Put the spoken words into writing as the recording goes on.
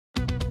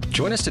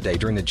Join us today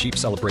during the Jeep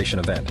Celebration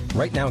event.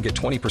 Right now, get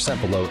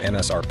 20% below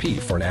MSRP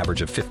for an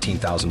average of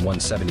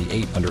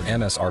 $15,178 under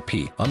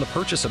MSRP on the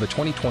purchase of a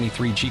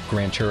 2023 Jeep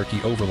Grand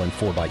Cherokee Overland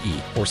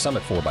 4xE or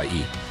Summit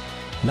 4xE.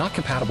 Not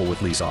compatible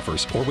with lease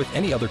offers or with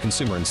any other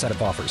consumer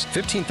incentive offers.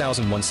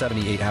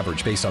 $15,178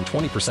 average based on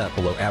 20%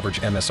 below average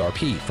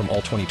MSRP from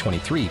all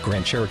 2023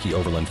 Grand Cherokee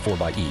Overland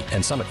 4xE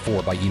and Summit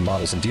 4xE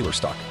models in dealer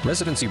stock.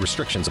 Residency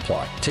restrictions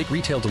apply. Take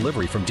retail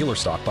delivery from dealer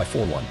stock by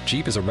 4/1.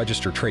 Jeep is a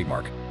registered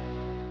trademark.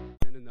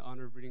 And in the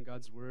honor of reading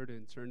God's word,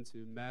 and turn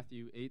to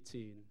Matthew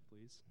 18,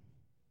 please.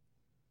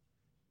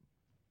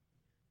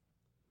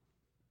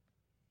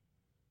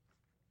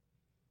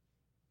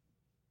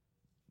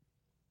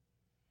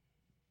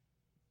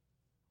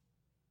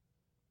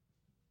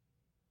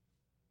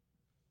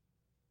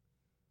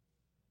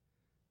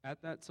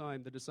 At that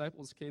time, the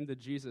disciples came to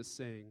Jesus,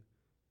 saying,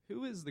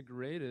 "Who is the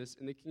greatest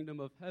in the kingdom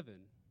of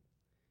heaven?"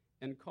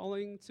 And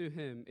calling to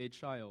him a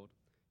child,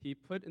 he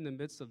put in the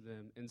midst of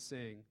them, and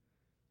saying,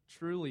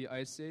 "Truly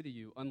I say to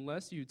you,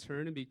 unless you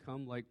turn and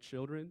become like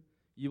children,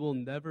 you will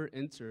never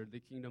enter the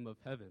kingdom of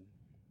heaven.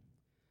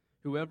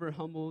 Whoever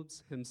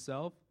humbles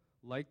himself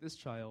like this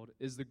child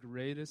is the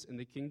greatest in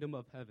the kingdom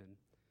of heaven.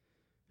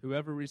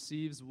 Whoever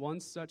receives one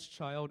such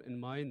child in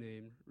my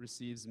name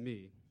receives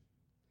me.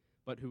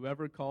 But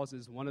whoever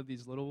causes one of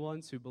these little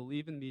ones who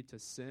believe in me to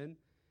sin,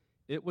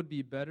 it would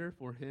be better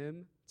for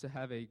him to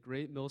have a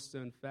great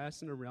millstone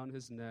fastened around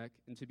his neck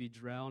and to be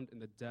drowned in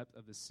the depth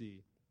of the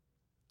sea.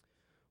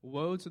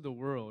 Woe to the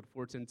world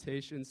for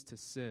temptations to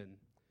sin,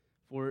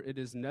 for it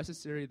is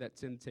necessary that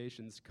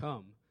temptations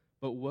come,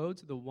 but woe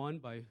to the one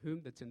by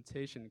whom the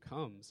temptation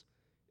comes.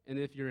 And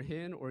if your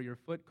hand or your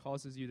foot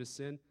causes you to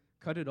sin,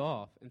 cut it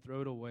off and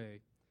throw it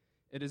away.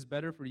 It is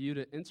better for you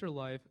to enter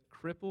life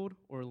crippled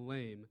or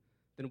lame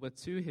than with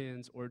 2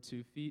 hands or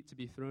 2 feet to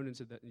be thrown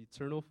into the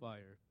eternal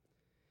fire.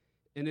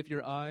 And if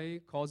your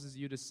eye causes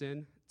you to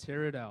sin,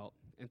 tear it out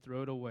and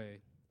throw it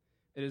away.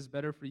 It is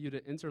better for you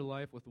to enter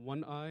life with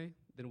 1 eye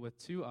than with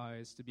 2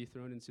 eyes to be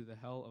thrown into the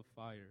hell of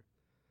fire.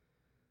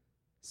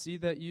 See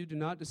that you do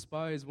not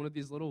despise one of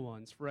these little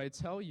ones, for I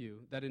tell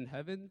you that in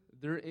heaven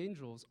their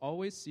angels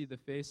always see the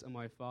face of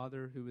my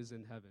Father who is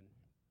in heaven.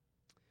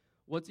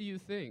 What do you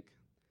think?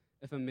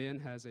 If a man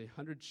has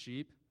 100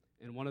 sheep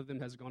and one of them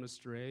has gone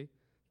astray,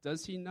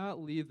 does he not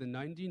leave the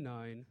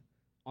 99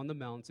 on the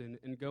mountain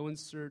and go in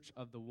search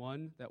of the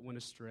one that went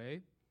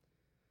astray?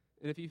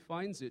 And if he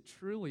finds it,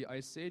 truly I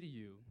say to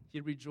you, he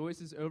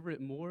rejoices over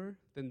it more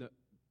than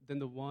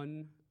the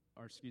one,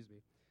 or excuse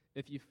me,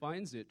 if he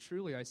finds it,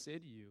 truly I say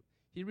to you,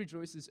 he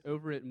rejoices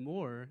over it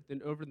more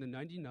than over the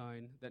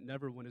 99 that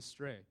never went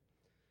astray.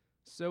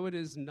 So it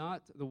is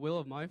not the will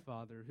of my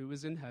Father who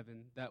is in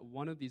heaven that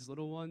one of these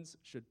little ones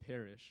should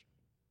perish.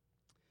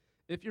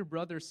 If your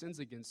brother sins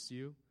against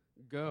you,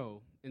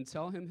 go and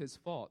tell him his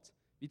fault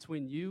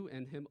between you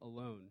and him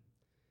alone.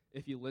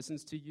 If he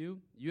listens to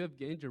you, you have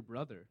gained your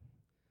brother.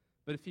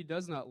 But if he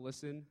does not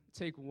listen,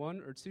 take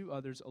 1 or 2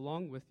 others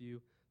along with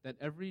you, that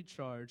every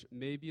charge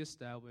may be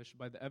established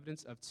by the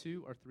evidence of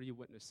 2 or 3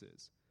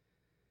 witnesses.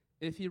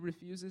 If he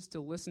refuses to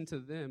listen to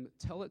them,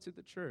 tell it to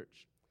the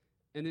church.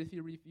 And if he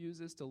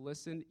refuses to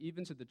listen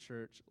even to the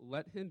church,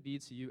 let him be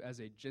to you as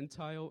a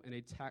Gentile and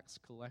a tax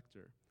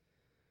collector.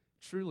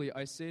 Truly,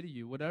 I say to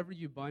you, whatever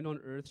you bind on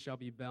earth shall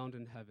be bound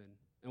in heaven,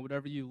 and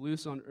whatever you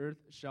loose on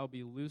earth shall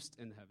be loosed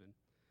in heaven.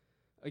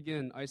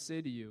 Again, I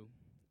say to you,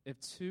 if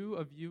 2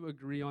 of you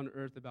agree on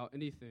earth about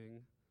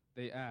anything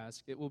they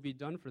ask, it will be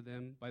done for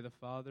them by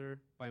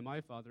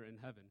my Father in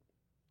heaven.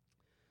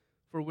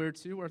 For where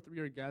 2 or 3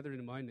 are gathered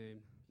in my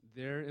name,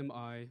 there am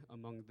I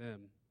among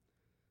them.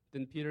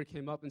 Then Peter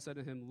came up and said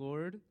to him,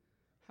 Lord,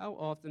 how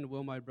often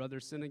will my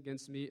brother sin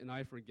against me and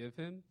I forgive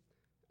him?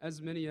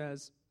 As many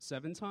as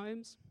 7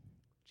 times?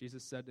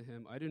 Jesus said to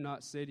him, I do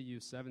not say to you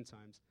 7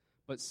 times,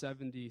 but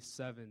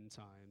 77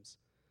 times.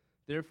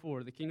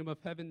 Therefore, the kingdom of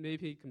heaven may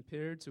be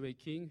compared to a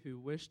king who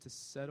wished to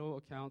settle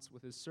accounts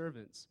with his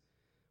servants.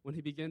 When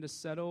he began to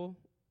settle,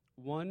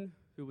 one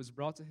who was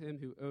brought to him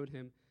who owed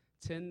him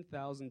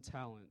 10,000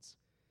 talents.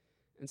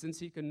 And since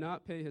he could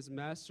not pay, his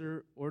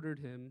master ordered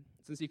him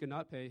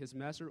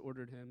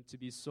to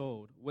be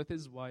sold with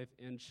his wife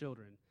and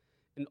children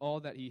and all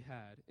that he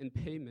had, and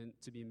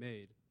payment to be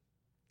made.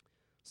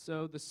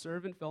 So the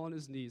servant fell on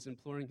his knees,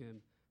 imploring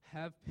him,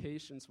 have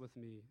patience with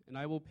me, and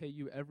I will pay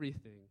you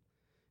everything.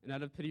 And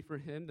out of pity for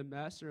him, the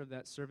master of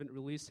that servant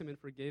released him and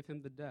forgave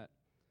him the debt.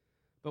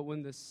 But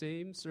when the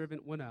same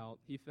servant went out,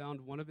 he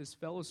found one of his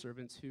fellow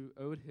servants who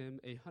owed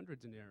him 100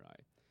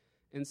 denarii.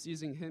 And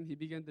seizing him, he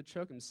began to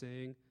choke him,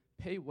 saying,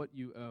 pay what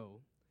you owe.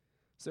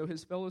 So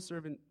his fellow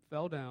servant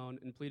fell down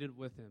and pleaded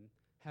with him,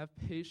 have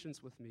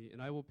patience with me,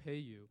 and I will pay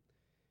you.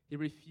 He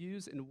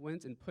refused and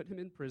went and put him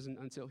in prison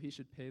until he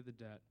should pay the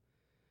debt.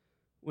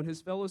 When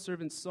his fellow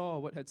servants saw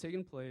what had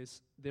taken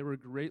place, they were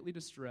greatly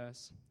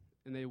distressed,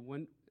 and they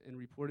went and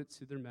reported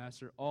to their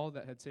master all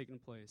that had taken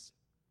place.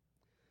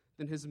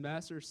 Then his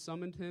master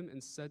summoned him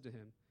and said to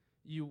him,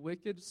 you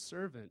wicked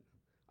servant,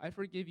 I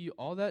forgave you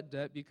all that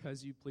debt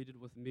because you pleaded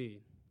with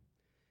me.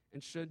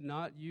 And should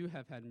not you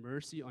have had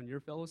mercy on your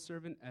fellow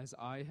servant as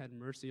I had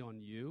mercy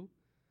on you?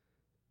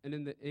 And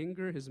in the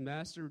anger his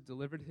master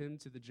delivered him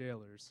to the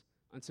jailers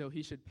until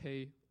he should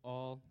pay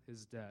all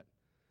his debt.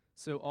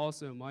 So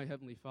also my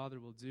heavenly Father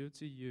will do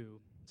to you,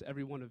 to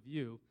every one of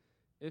you,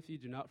 if you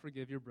do not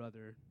forgive your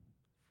brother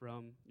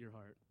from your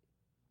heart."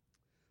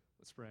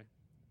 Let's pray.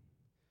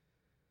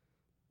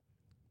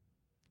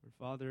 Our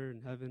Father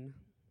in heaven,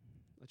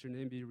 let your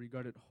name be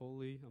regarded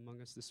holy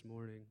among us this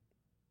morning,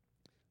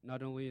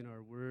 not only in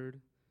our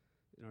word,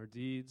 in our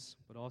deeds,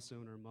 but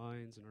also in our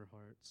minds and our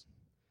hearts.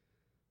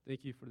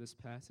 Thank you for this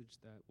passage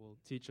that will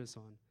teach us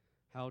on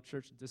how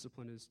church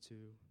discipline is to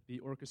be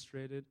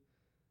orchestrated,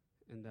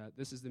 and that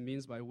this is the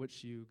means by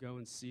which you go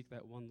and seek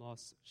that one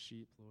lost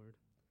sheep, Lord.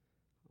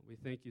 We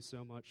thank you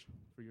so much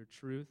for your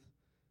truth,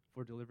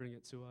 for delivering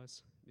it to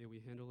us. May we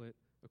handle it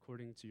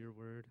according to your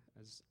word,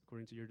 as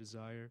according to your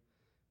desire.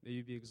 May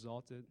you be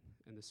exalted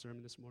in the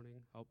sermon this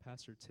morning. Help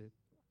Pastor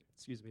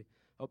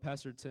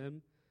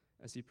Tim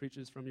as he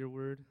preaches from your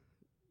word.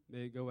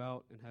 May it go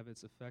out and have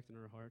its effect in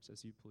our hearts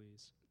as you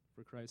please.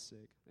 For Christ's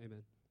sake,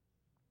 amen.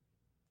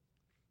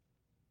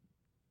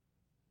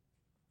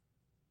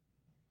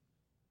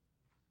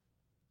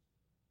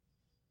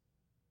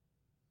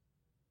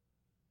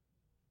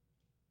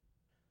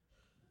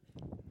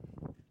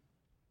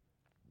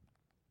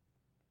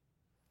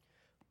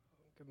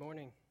 Good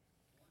morning.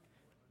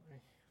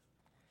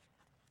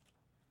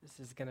 This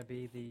is going to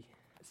be the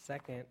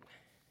second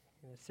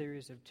in a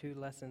series of 2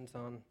 lessons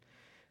on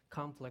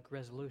conflict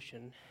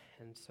resolution.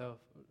 And so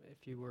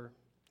if you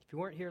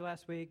weren't here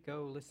last week,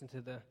 go listen to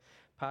the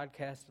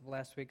podcast of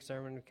last week's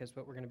sermon, because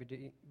what we're going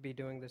to be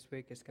doing this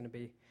week is going to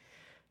be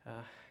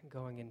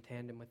going in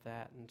tandem with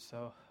that. And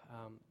so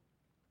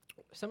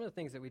some of the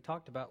things that we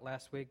talked about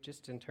last week,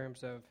 just in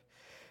terms of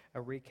a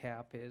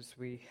recap, is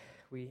we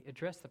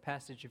addressed the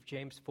passage of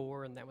James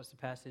 4, and that was the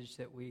passage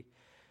that we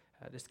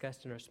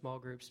discussed in our small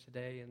groups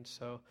today. And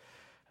so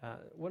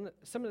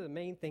some of the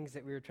main things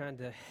that we were trying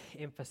to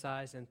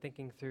emphasize in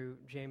thinking through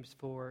James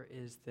 4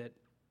 is that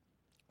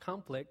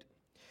conflict,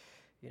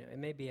 it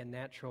may be a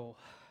natural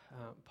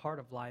part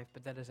of life,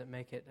 but that doesn't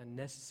make it a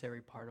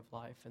necessary part of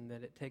life, and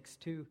that it takes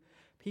 2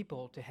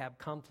 people to have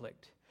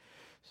conflict.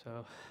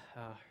 So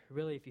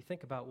really, if you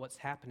think about what's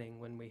happening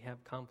when we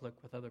have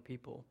conflict with other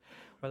people,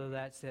 whether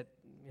that's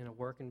in a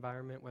work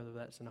environment, whether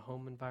that's in a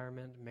home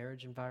environment,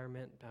 marriage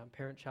environment,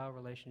 parent-child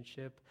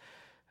relationship,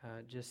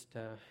 just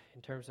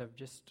in terms of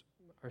just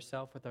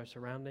ourselves with our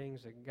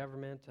surroundings, the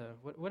government,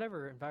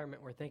 whatever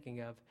environment we're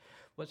thinking of,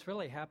 what's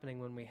really happening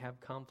when we have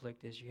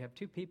conflict is you have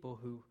 2 people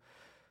who,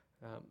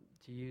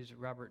 to use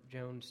Robert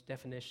Jones'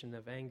 definition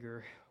of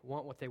anger,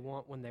 want what they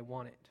want when they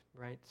want it,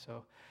 right?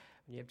 So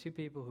when you have 2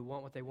 people who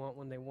want what they want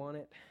when they want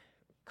it,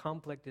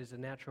 conflict is a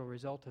natural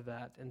result of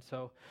that. And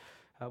so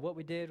what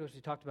we did was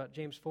we talked about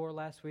James 4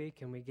 last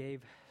week, and we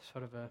gave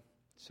sort of a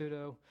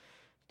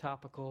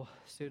pseudo-topical,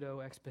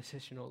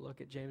 pseudo-expositional look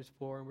at James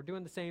 4. And we're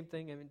doing the same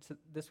thing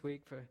this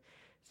week for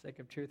sake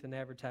of truth and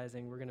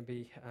advertising. We're going to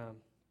be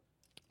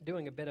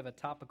doing a bit of a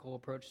topical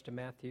approach to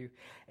Matthew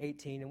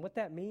 18. And what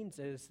that means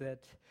is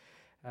that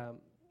I'm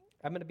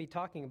going to be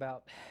talking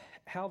about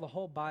how the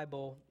whole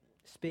Bible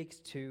speaks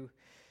to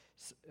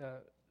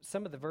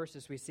some of the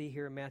verses we see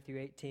here in Matthew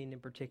 18 in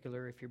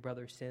particular. If your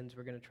brother sins,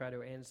 we're going to try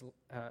to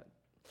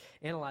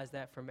analyze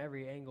that from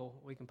every angle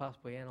we can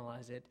possibly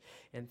analyze it,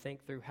 and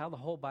think through how the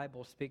whole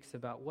Bible speaks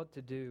about what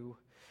to do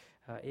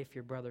if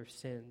your brother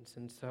sins.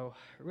 And so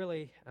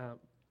really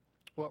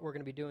what we're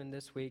going to be doing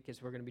this week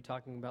is we're going to be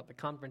talking about the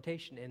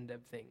confrontation end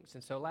of things.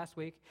 And so last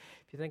week,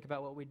 if you think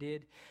about what we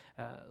did,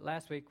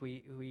 last week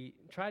we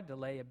tried to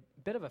lay a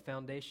bit of a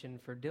foundation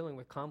for dealing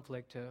with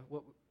conflict.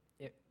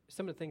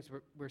 Some of the things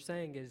we're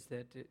saying is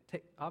that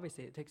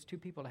obviously it takes 2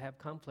 people to have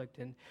conflict,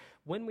 and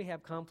when we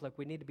have conflict,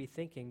 we need to be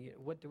thinking,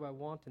 what do I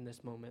want in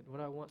this moment? What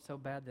do I want so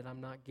bad that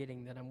I'm not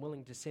getting, that I'm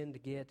willing to sin to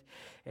get?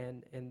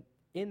 And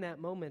in that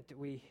moment,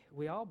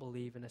 we all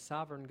believe in a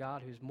sovereign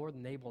God who's more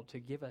than able to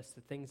give us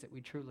the things that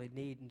we truly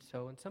need. And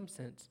so in some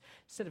sense,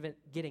 instead of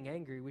getting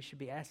angry, we should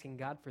be asking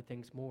God for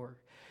things more.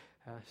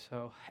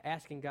 So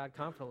asking God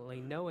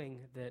confidently,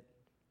 knowing that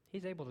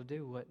He's able to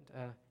do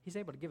He's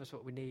able to give us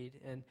what we need,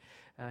 and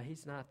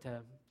He's not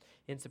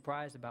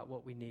surprised about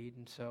what we need.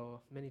 And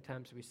so many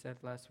times we said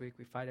last week,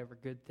 we fight over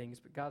good things,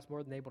 but God's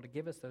more than able to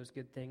give us those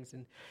good things,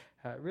 and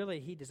really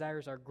He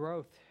desires our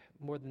growth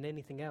more than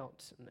anything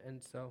else.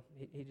 And so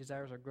he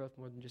desires our growth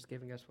more than just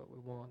giving us what we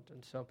want.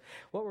 And so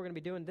what we're going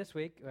to be doing this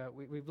week,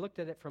 we've looked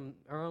at it from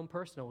our own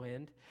personal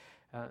end.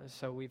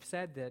 So we've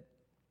said that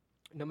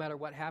no matter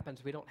what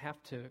happens, we don't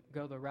have to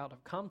go the route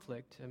of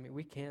conflict. I mean,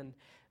 we can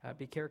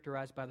be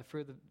characterized by the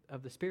fruit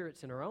of the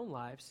spirits in our own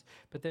lives.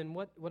 But then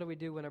what do we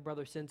do when our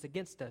brother sins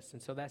against us?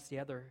 And so that's the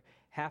other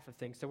half of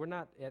things. So we're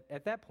not,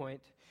 at that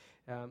point,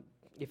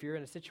 if you're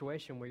in a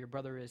situation where your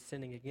brother is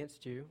sinning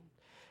against you,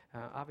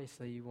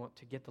 obviously you want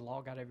to get the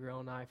log out of your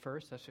own eye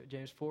first. That's what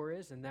James 4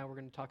 is. And now we're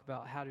going to talk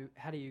about how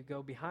do you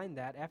go behind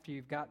that after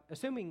you've got,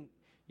 assuming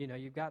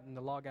you've gotten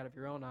the log out of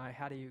your own eye,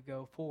 how do you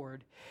go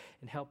forward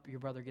and help your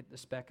brother get the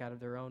speck out of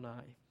their own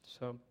eye?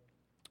 So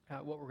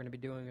what we're going to be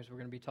doing is we're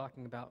going to be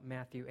talking about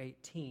Matthew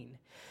 18.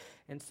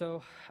 And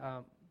so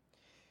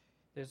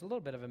there's a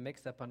little bit of a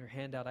mix-up on your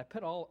handout. I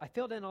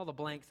filled in all the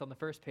blanks on the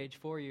first page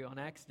for you on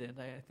accident.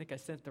 I think I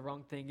sent the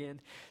wrong thing in.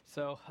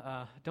 So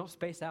don't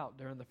space out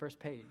during the first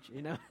page,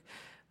 you know.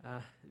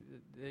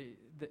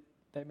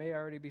 They may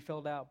already be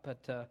filled out,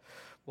 but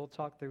we'll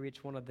talk through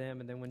each one of them.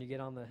 And then when you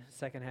get on the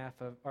second half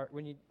or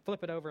when you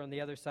flip it over on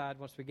the other side,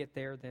 once we get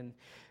there, then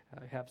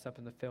have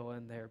something to fill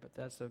in there. But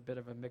that's a bit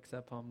of a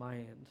mix-up on my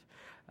end.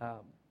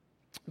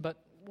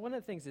 But one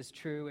of the things that's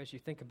true as you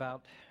think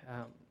about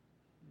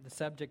the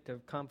subject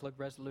of conflict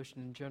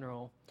resolution in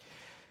general,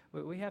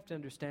 we have to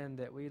understand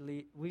that we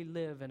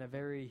live in a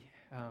very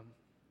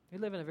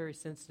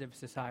sensitive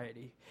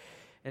society.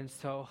 And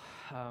so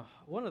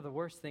one of the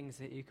worst things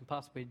that you can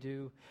possibly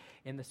do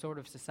in the sort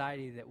of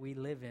society that we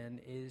live in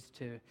is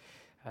to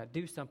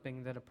do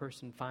something that a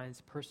person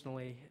finds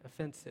personally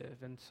offensive.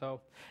 And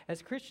so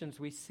as Christians,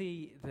 we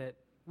see that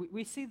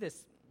we see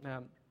this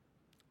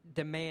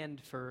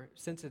demand for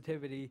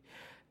sensitivity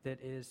that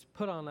is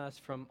put on us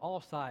from all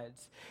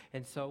sides.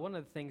 And so one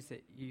of the things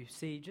that you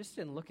see just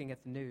in looking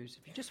at the news,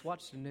 if you just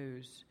watch the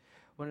news,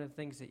 one of the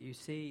things that you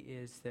see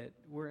is that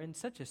we're in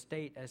such a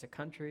state as a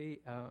country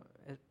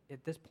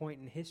at this point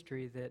in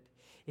history that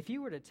if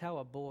you were to tell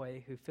a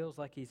boy who feels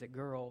like he's a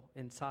girl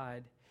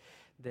inside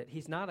that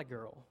he's not a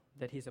girl,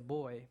 that he's a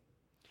boy,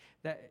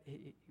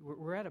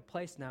 we're at a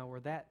place now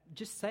where that,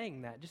 just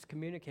saying that, just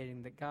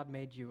communicating that God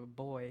made you a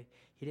boy,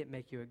 he didn't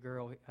make you a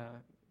girl.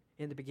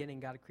 In the beginning,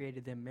 God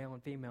created them male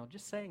and female.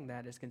 Just saying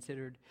that is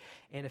considered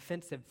an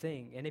offensive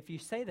thing. And if you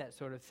say that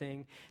sort of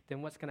thing,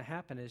 then what's going to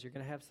happen is you're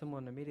going to have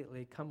someone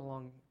immediately come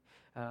along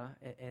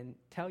and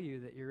tell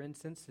you that you're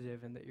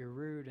insensitive and that you're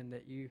rude and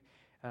that you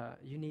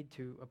need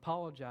to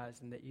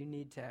apologize and that you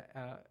need to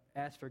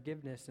ask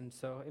forgiveness. And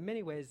so in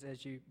many ways,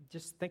 as you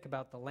just think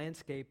about the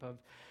landscape of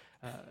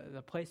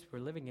the place we're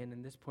living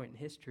in this point in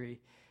history,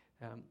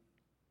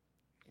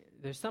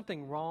 there's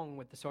something wrong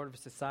with the sort of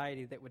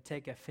society that would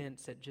take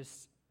offense at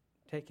just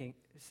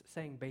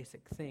saying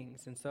basic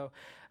things. And so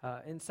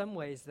in some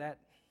ways that,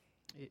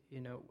 you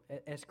know,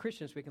 as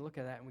Christians we can look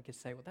at that and we can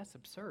say, well, that's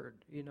absurd.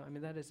 You know, I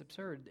mean, that is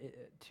absurd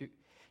to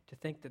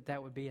think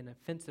that would be an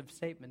offensive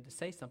statement to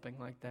say something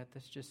like that.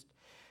 That's just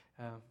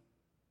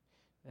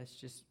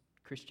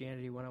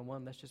Christianity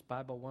 101. That's just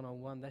Bible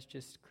 101. That's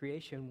just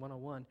creation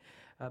 101.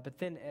 But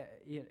then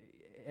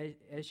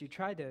as you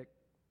try to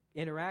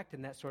interact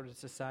in that sort of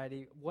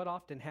society, what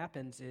often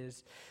happens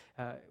is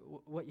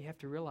what you have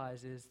to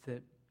realize is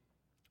that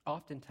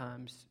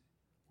oftentimes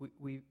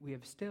we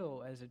have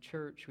still, as a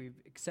church, we've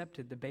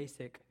accepted the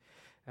basic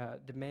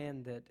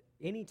demand that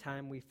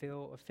anytime we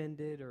feel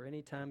offended or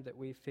anytime that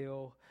we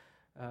feel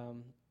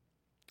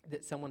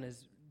that someone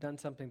has done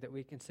something that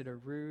we consider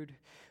rude,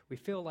 we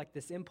feel like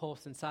this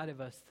impulse inside of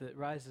us that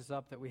rises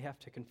up that we have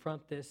to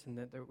confront this and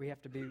that we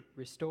have to be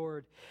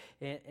restored.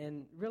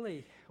 And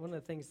really, one of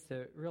the things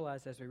to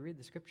realize as we read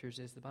the scriptures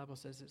is the Bible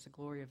says it's the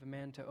glory of a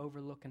man to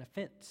overlook an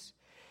offense.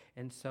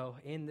 And so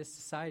in this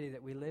society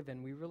that we live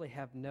in, we really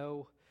have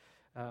no,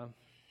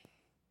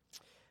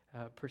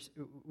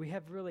 we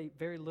have really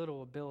very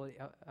little ability.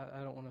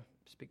 I don't want to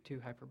speak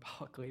too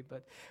hyperbolically,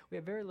 but we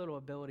have very little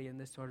ability in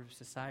this sort of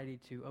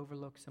society to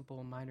overlook simple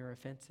and minor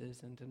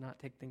offenses and to not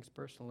take things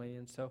personally.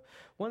 And so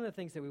one of the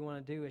things that we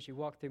want to do as you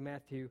walk through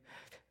Matthew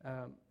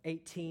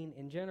 18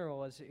 in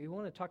general is you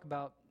want to talk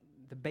about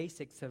the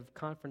basics of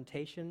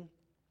confrontation,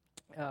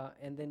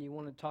 and then you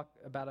want to talk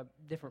about a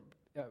different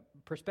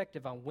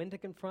perspective on when to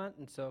confront.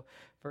 And so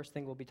first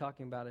thing we'll be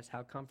talking about is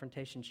how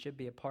confrontation should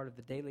be a part of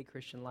the daily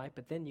Christian life,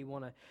 but then you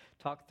want to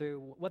talk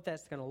through what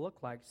that's going to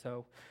look like.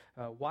 So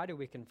why do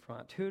we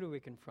confront? Who do we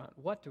confront?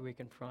 What do we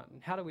confront?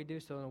 And how do we do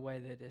so in a way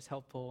that is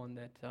helpful and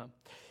that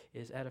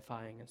is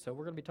edifying? And so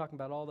we're going to be talking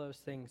about all those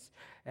things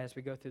as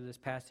we go through this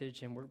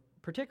passage, and we're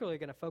particularly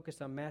going to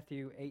focus on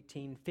Matthew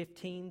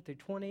 18:15 through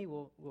 20.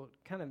 We'll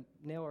kind of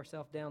nail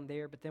ourselves down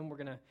there, but then we're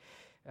going to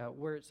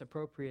where it's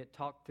appropriate,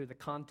 talk through the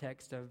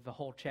context of the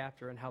whole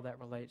chapter and how that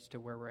relates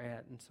to where we're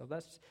at. And so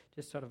that's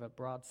just sort of a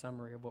broad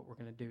summary of what we're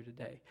going to do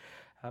today.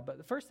 But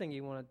the first thing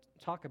you want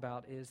to talk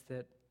about is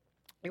that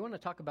you want to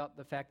talk about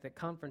the fact that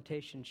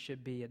confrontation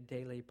should be a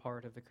daily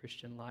part of the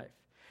Christian life.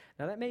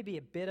 Now, that may be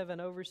a bit of an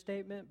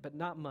overstatement, but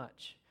not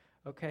much,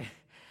 okay?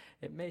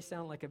 It may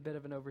sound like a bit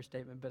of an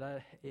overstatement, but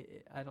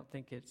I don't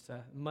think it's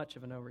much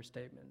of an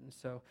overstatement. And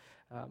so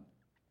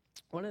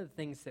one of the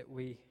things that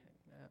we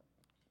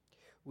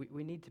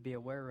need to be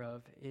aware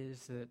of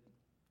is that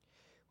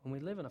when we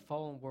live in a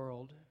fallen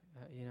world,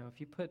 if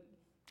you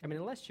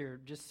unless you're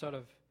just sort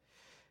of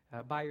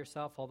by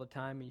yourself all the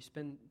time and you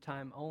spend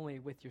time only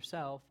with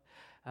yourself,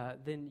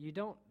 then you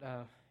don't,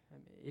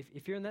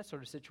 if you're in that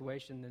sort of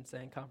situation, then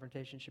saying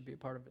confrontation should be a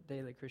part of a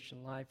daily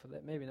Christian life, well,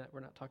 that maybe we're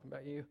not talking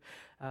about you.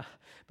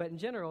 But in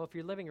general, if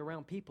you're living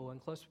around people in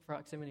close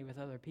proximity with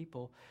other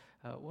people,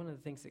 one of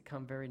the things that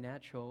come very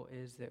natural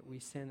is that we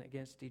sin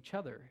against each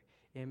other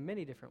in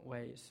many different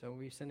ways. So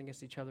we sin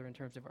against each other in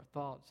terms of our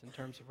thoughts, in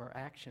terms of our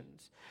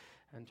actions,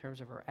 in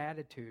terms of our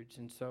attitudes.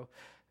 And so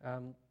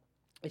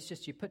it's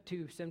just you put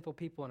two sinful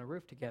people on a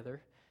roof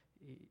together,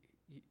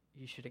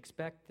 you should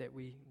expect that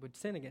we would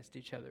sin against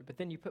each other. But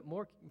then you put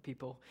more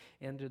people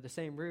under the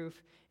same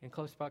roof in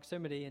close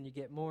proximity, and you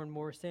get more and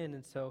more sin.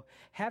 And so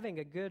having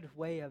a good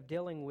way of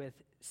dealing with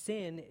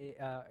sin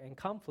and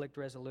conflict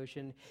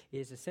resolution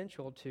is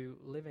essential to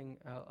living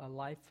a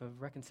life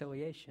of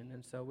reconciliation.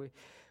 And so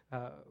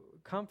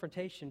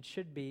confrontation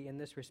should be, in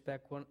this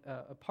respect,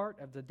 a part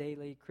of the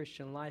daily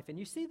Christian life. And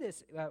you see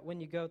this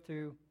when you go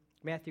through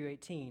Matthew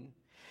 18.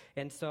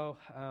 And so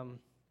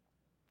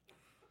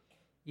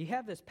you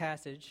have this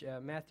passage,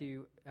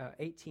 Matthew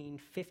 18,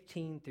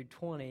 15 through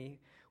 20,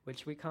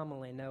 which we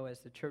commonly know as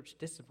the church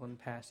discipline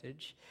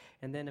passage.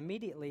 And then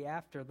immediately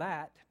after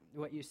that,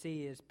 what you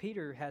see is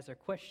Peter has a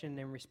question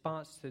in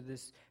response to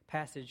this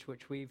passage,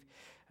 which we've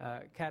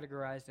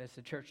categorized as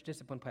the church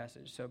discipline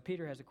passage. So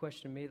Peter has a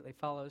question immediately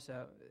follows.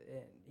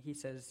 He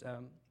says,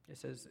 it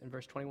says in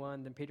verse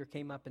 21, then Peter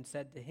came up and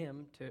said to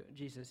him, to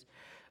Jesus,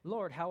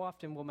 Lord, how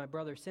often will my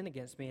brother sin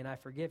against me and I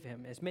forgive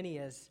him? As many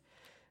as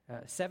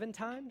 7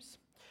 times?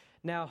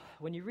 Now,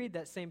 when you read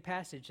that same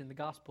passage in the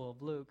Gospel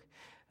of Luke,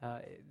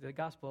 the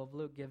Gospel of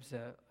Luke gives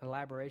an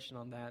elaboration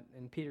on that.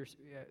 And Peter's,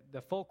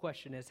 the full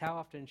question is, how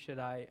often should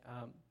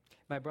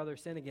my brother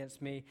sin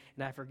against me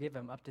and I forgive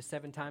him? Up to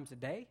 7 times a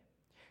day,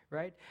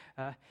 right?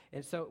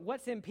 And so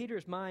what's in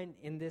Peter's mind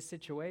in this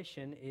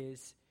situation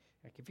is,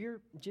 like, if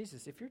you're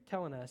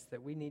telling us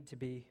that we need to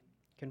be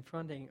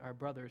confronting our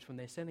brothers when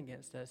they sin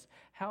against us,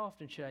 how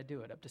often should I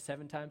do it? Up to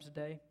 7 times a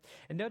day?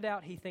 And no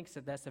doubt he thinks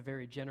that that's a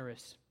very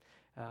generous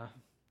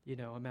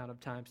amount of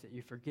times that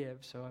you forgive.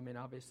 So,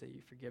 obviously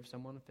you forgive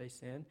someone if they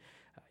sin.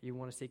 You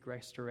want to seek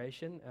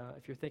restoration.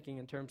 If you're thinking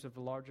in terms of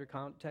the larger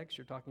context,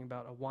 you're talking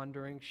about a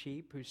wandering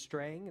sheep who's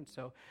straying. And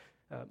so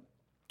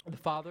the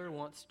Father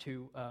wants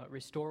to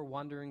restore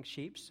wandering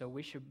sheep. So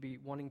we should be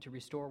wanting to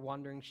restore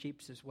wandering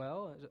sheep as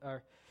well.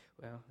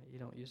 You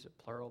don't use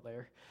a plural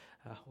there.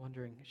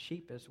 Wandering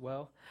sheep as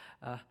well.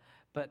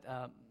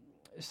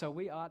 So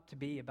we ought to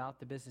be about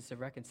the business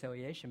of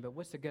reconciliation. But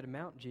what's a good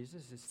amount,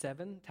 Jesus? Is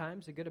 7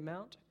 times a good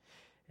amount?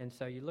 And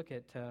so you look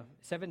at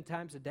 7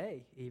 times a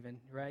day even,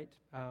 right?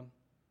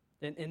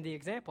 In the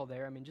example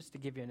there, just to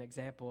give you an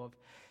example of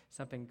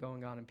something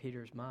going on in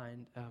Peter's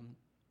mind,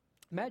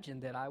 imagine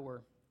that I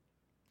were,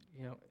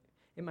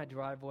 in my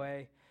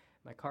driveway,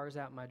 my car's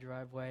out in my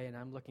driveway, and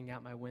I'm looking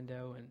out my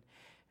window, and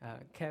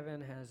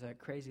Kevin has a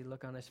crazy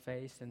look on his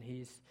face, and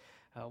he's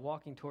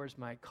walking towards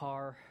my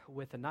car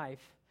with a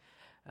knife.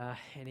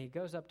 And he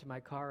goes up to my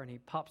car and he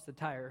pops the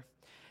tire.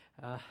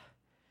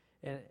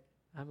 And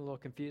I'm a little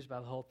confused by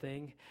the whole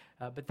thing.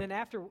 But then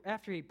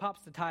after he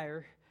pops the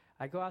tire,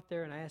 I go out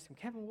there and I ask him,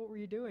 Kevin, what were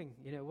you doing?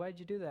 Why did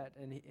you do that?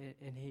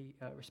 And he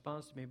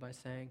responds to me by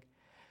saying,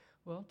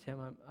 well,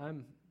 Tim,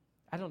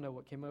 I don't know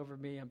what came over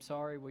me. I'm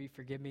sorry. Will you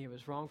forgive me? It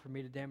was wrong for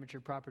me to damage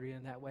your property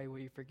in that way. Will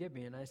you forgive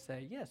me? And I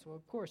say, yes, well,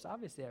 of course,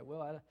 obviously I will.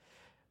 That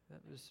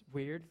was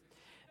weird.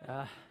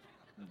 I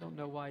don't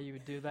know why you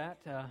would do that.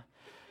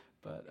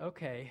 But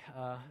okay,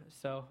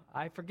 so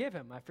I forgive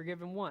him. I forgive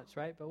him once,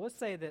 right? But let's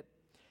say that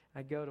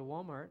I go to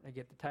Walmart, I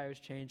get the tires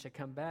changed, I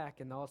come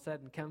back, and all of a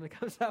sudden Kevin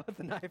comes out with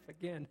a knife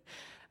again.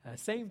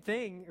 Same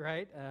thing,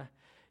 right?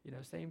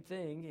 Same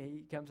thing.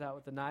 He comes out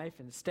with a knife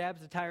and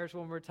stabs the tires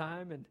one more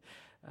time, and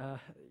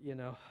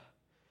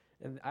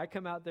and I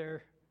come out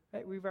there.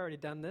 Hey, we've already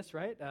done this,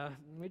 right?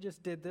 We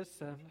just did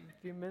this a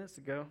few minutes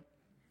ago.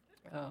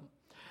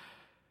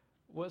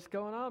 What's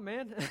going on,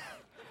 man?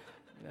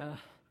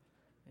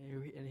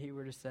 And he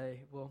were to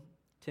say, well,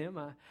 Tim,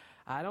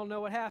 I don't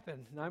know what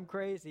happened. I'm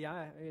crazy.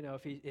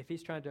 If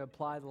he's trying to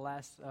apply the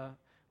last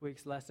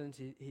week's lessons,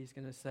 he's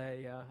going to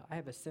say, I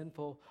have a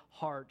sinful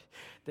heart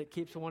that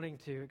keeps wanting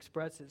to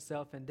express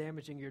itself in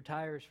damaging your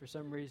tires for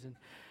some reason.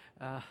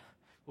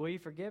 Will you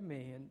forgive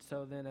me? And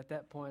so then at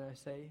that point I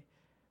say,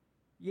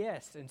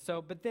 yes. And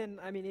so, but then,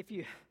 if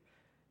you,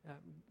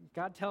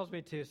 God tells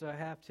me to, so I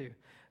have to.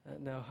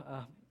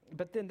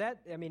 But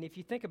then if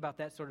you think about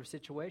that sort of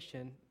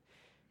situation,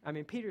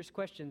 Peter's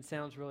question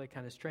sounds really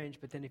kind of strange,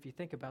 but then if you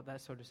think about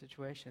that sort of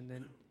situation,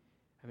 then,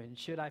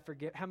 should I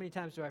forgive? How many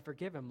times do I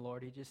forgive him,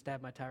 Lord? He just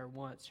stabbed my tire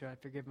once. Should I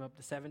forgive him up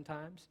to 7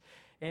 times?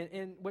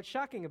 And what's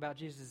shocking about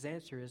Jesus'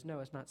 answer is,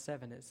 no, it's not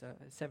 7. It's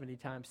 70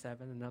 times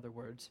 7, in other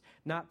words.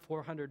 Not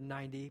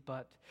 490,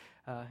 but,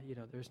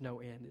 there's no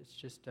end. It's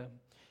just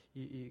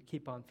you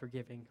keep on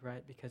forgiving,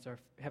 right? Because our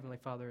Heavenly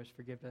Father has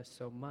forgiven us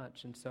so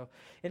much. And so,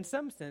 in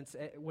some sense,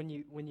 when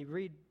you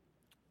read,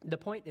 the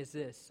point is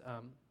this,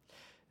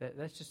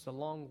 that's just a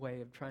long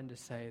way of trying to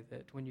say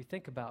that when you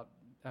think about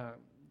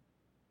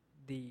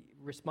the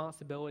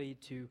responsibility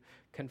to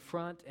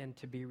confront and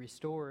to be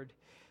restored,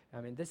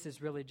 this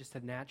is really just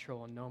a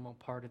natural and normal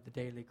part of the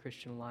daily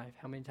Christian life.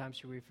 How many times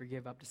should we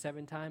forgive? Up to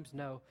 7 times?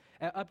 No.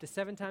 Up to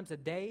 7 times a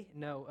day?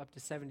 No. Up to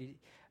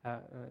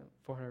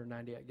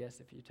 490, I guess,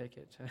 if you take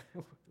it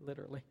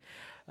literally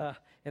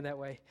in that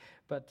way.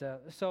 But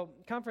so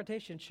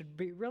confrontation should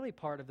be really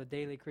part of the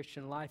daily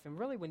Christian life. And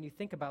really, when you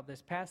think about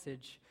this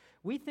passage,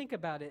 we think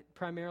about it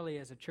primarily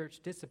as a church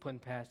discipline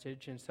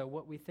passage. And so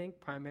what we think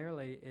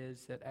primarily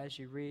is that as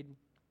you read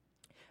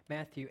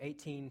Matthew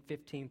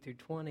 18:15 through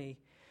 20,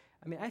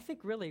 I mean, I think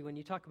really when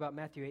you talk about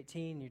Matthew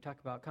 18, you talk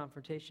about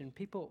confrontation,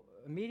 people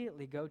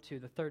immediately go to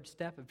the third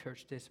step of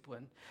church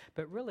discipline.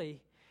 But really,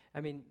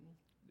 I mean,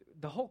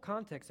 the whole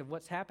context of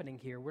what's happening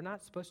here, we're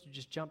not supposed to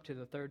just jump to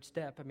the third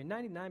step. I mean,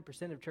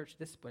 99% of church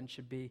discipline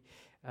should be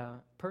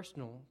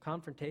personal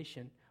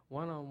confrontation,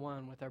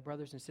 one-on-one with our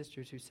brothers and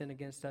sisters who sin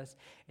against us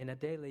in a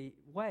daily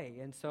way.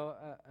 And so,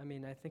 I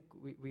mean, I think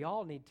we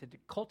all need to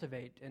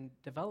cultivate and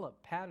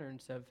develop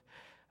patterns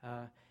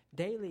of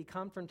daily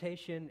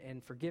confrontation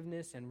and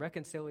forgiveness and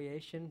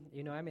reconciliation.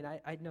 You know, I mean,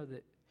 I know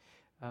that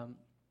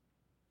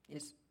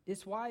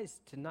it's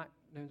wise to not,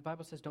 the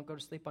Bible says don't go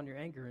to sleep on your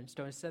anger. And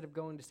so instead of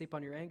going to sleep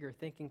on your anger,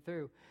 thinking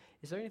through,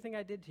 is there anything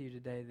I did to you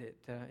today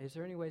that, is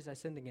there any ways I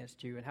sinned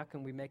against you? And how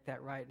can we make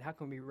that right? And how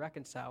can we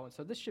reconcile? And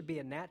so this should be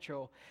a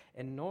natural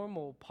and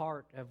normal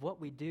part of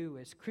what we do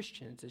as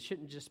Christians. It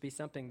shouldn't just be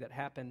something that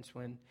happens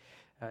when,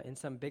 in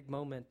some big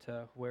moment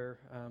where,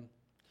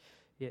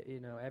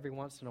 you know, every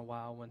once in a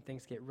while when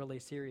things get really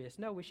serious.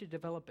 No, we should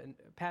develop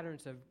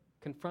patterns of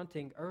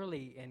confronting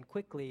early and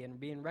quickly and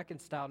being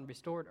reconciled and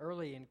restored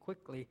early and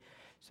quickly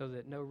so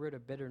that no root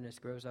of bitterness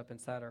grows up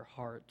inside our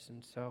hearts.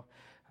 And so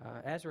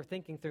as we're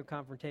thinking through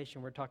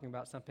confrontation, we're talking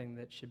about something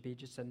that should be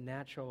just a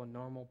natural and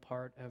normal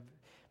part of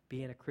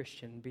being a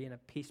Christian, being a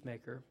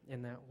peacemaker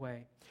in that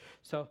way.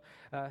 So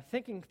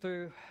thinking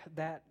through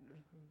that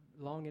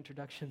long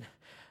introduction,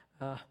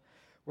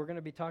 we're going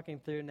to be talking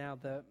through now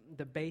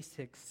the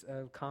basics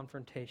of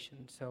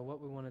confrontation. So what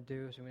we want to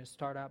do is we're going to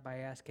start out by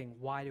asking,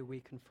 why do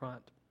we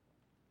confront?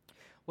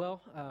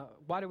 Well,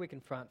 why do we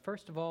confront?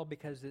 First of all,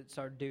 because it's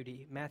our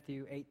duty.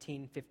 Matthew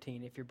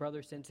 18:15. If your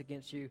brother sins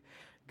against you,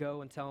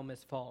 go and tell him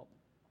his fault.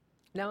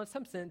 Now, in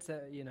some sense,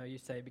 you know, you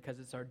say because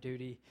it's our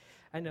duty.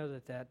 I know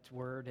that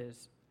word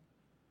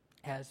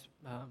has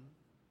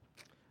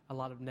a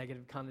lot of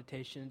negative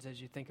connotations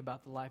as you think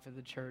about the life of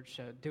the church.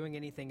 Doing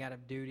anything out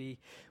of duty.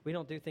 We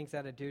don't do things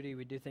out of duty.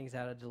 We do things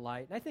out of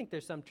delight. And I think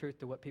there's some truth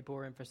to what people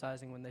are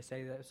emphasizing when they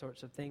say those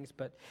sorts of things.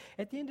 But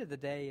at the end of the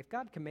day, if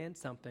God commands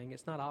something,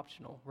 it's not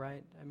optional,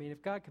 right? I mean,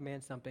 if God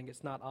commands something,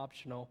 it's not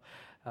optional.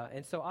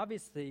 And so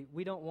obviously,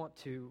 we don't want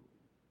to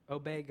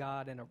obey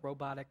God in a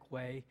robotic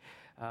way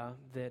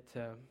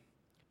that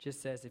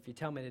just says, if you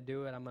tell me to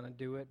do it, I'm going to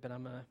do it, but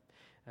I'm going to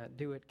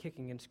do it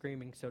kicking and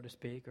screaming, so to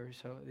speak. Or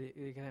so the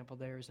example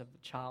there is of a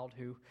child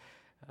who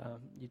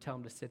you tell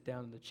them to sit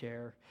down in the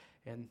chair,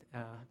 and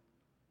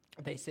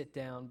they sit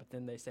down, but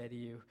then they say to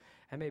you,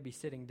 I may be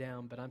sitting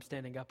down, but I'm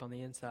standing up on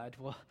the inside.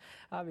 Well,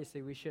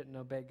 obviously we shouldn't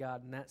obey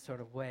God in that sort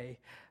of way.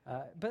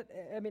 But,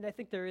 I mean, I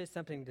think there is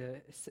something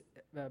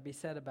to be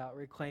said about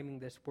reclaiming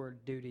this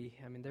word duty.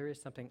 I mean, there is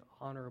something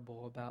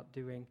honorable about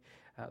doing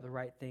the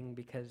right thing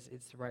because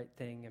it's the right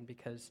thing and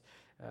because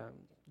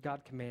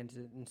God commands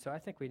it. And so I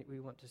think we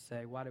want to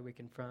say, why do we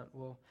confront?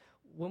 Well,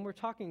 when we're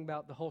talking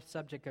about the whole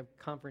subject of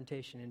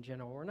confrontation in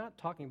general, we're not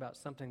talking about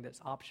something that's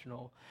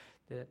optional,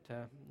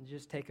 that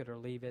just take it or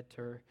leave it,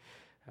 or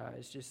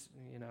it's just,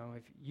 you know,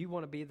 if you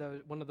want to be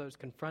one of those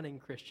confronting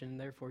Christian,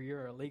 therefore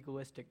you're a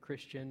legalistic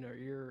Christian or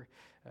you're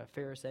a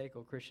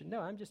Pharisaical Christian. No,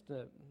 I'm just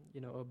a,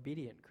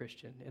 obedient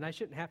Christian. And I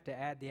shouldn't have to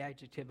add the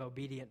adjective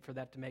obedient for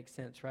that to make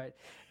sense, right?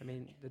 I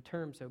mean, the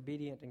terms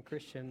obedient and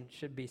Christian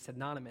should be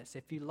synonymous.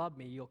 If you love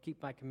me, you'll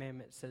keep my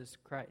commandments, says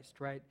Christ,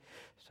 right?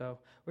 So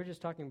we're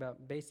just talking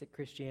about basic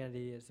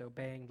Christianity is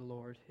obeying the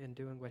Lord and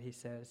doing what he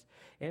says.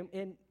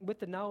 And with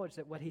the knowledge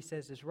that what he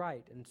says is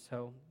right. And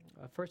so,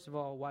 first of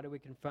all, why do we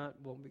confront?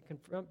 Well, we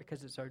confront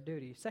because it's our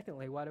duty.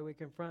 Secondly, why do we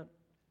confront?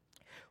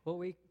 Well,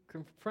 we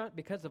confront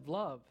because of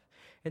love.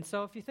 And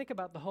so if you think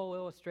about the whole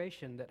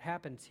illustration that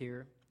happens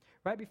here,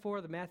 right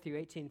before the Matthew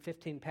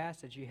 18:15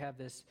 passage, you have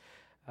this,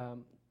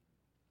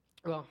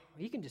 well,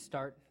 you can just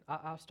start.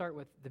 I'll start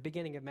with the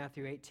beginning of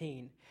Matthew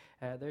 18.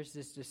 There's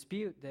this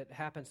dispute that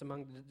happens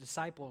among the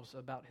disciples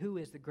about who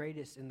is the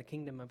greatest in the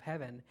kingdom of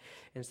heaven.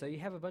 And so you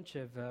have a bunch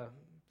of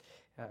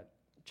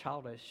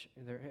childish,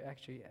 they're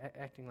actually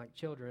acting like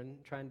children,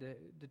 trying to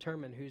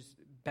determine who's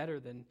better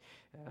than,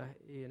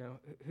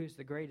 who's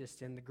the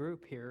greatest in the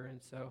group here.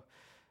 And so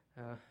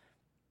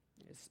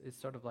it's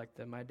sort of like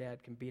the my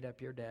dad can beat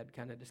up your dad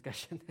kind of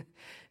discussion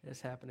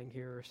is happening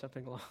here, or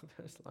something along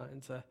those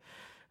lines.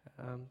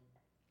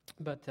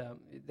 But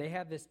they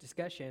have this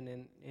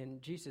discussion,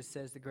 and Jesus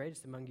says the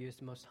greatest among you is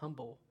the most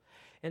humble.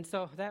 And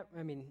so that,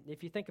 I mean,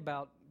 if you think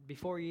about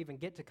before you even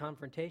get to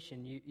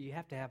confrontation, you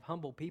have to have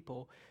humble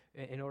people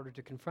in order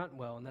to confront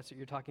well. And that's what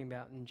you're talking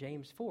about in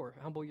James 4.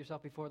 Humble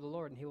yourself before the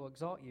Lord and he will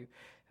exalt you.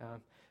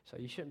 So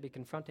you shouldn't be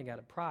confronting out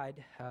of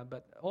pride.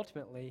 But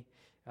ultimately,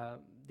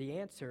 the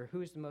answer,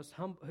 who's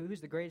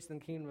the greatest in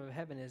the kingdom of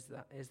heaven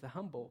is the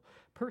humble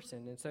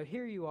person. And so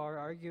here you are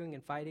arguing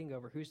and fighting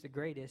over who's the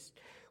greatest,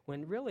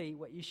 when really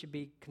what you should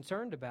be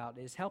concerned about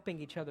is helping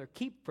each other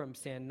keep from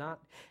sin, not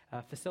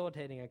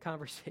facilitating a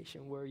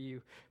conversation where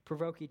you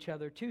provoke each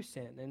other to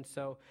sin. And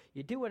so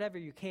you do whatever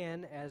you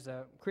can as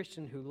a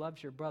Christian who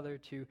loves your brother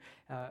to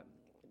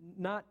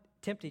not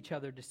tempt each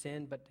other to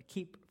sin, but to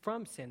keep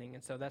from sinning.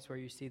 And so that's where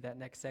you see that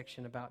next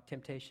section about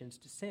temptations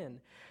to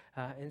sin.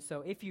 And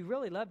so if you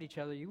really loved each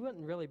other, you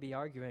wouldn't really be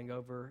arguing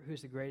over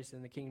who's the greatest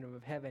in the kingdom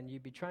of heaven.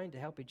 You'd be trying to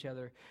help each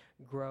other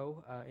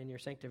grow in your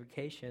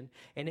sanctification.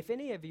 And if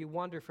any of you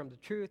wander from the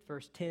truth,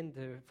 verse 10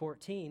 to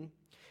 14,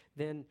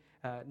 then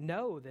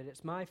know that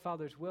it's my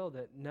Father's will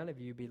that none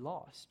of you be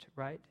lost,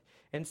 right?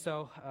 And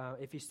so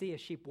if you see a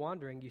sheep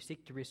wandering, you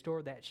seek to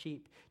restore that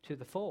sheep to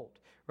the fold,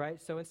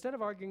 right? So instead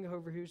of arguing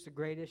over who's the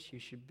greatest, you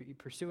should be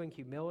pursuing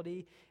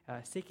humility,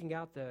 seeking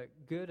out the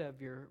good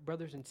of your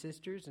brothers and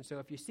sisters. And so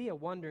if you see a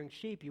wandering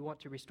sheep, you want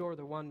to restore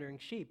the wandering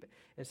sheep.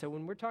 And so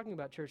when we're talking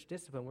about church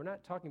discipline, we're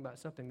not talking about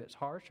something that's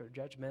harsh or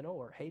judgmental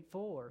or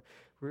hateful or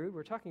rude.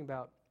 We're talking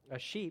about a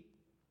sheep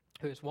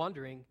who is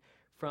wandering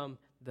from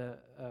the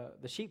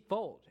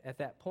sheepfold at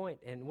that point.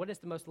 And what is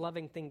the most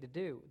loving thing to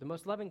do? The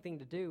most loving thing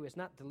to do is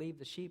not to leave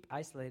the sheep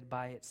isolated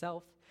by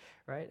itself,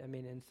 right? I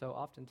mean, and so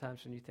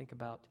oftentimes when you think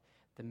about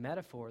the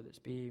metaphor that's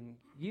being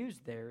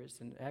used there, it's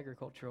an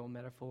agricultural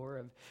metaphor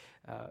of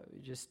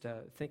just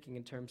thinking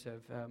in terms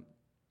of,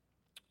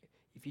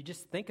 if you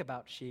just think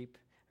about sheep,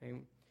 I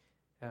mean,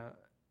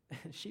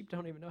 sheep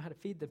don't even know how to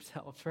feed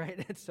themselves,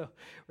 right? And so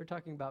we're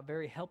talking about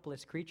very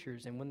helpless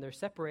creatures. And when they're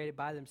separated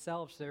by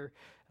themselves, they're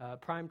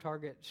prime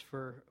targets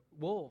for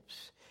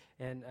wolves.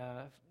 And,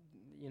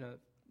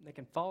 they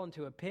can fall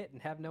into a pit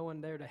and have no one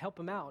there to help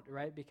them out,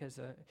 right? Because,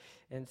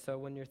 and so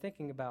when you're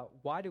thinking about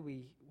why do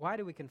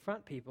we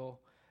confront people,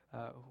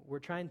 we're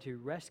trying to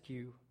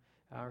rescue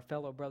our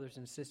fellow brothers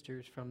and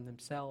sisters from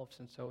themselves,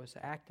 and so it's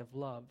an act of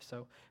love.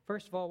 So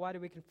first of all, why do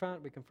we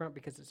confront? We confront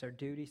because it's our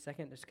duty.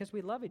 Second, it's because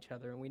we love each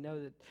other, and we know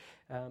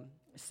that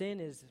sin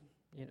is,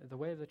 the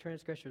way of the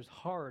transgressor is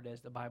hard,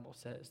 as the Bible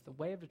says. The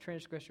way of the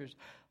transgressor is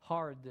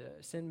hard.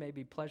 The sin may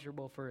be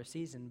pleasurable for a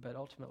season, but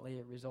ultimately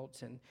it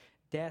results in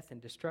death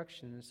and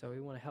destruction, and so we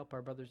want to help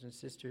our brothers and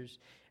sisters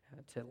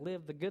to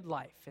live the good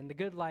life, and the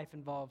good life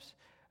involves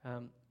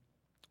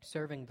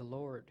serving the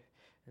Lord.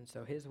 And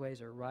so his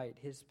ways are right.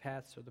 His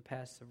paths are the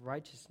paths of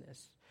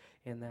righteousness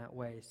in that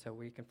way. So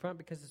we confront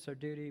because it's our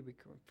duty. We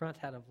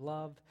confront out of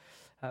love.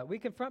 We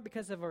confront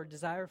because of our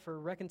desire for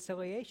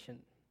reconciliation.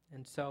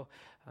 And so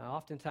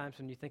oftentimes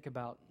when you think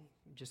about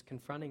just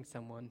confronting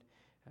someone,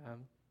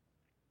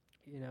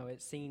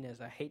 it's seen as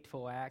a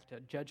hateful act, a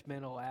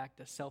judgmental act,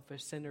 a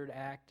selfish-centered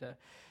act.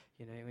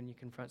 When you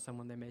confront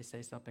someone, they may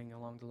say something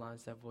along the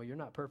lines of, well, you're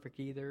not perfect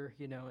either.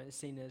 It's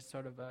seen as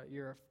sort of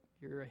you're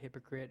a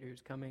hypocrite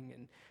who's coming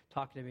and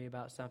talking to me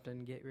about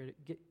something.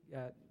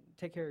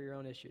 Take care of your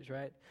own issues,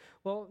 right?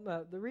 Well,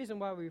 the reason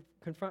why we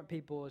confront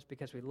people is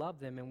because we love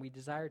them and we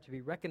desire to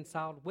be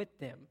reconciled with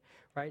them,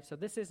 right? So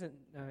this isn't,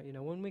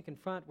 when we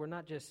confront, we're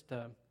not just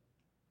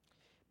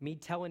me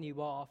telling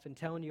you off and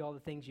telling you all the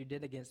things you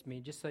did against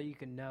me just so you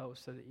can know,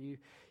 so that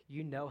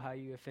you know how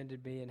you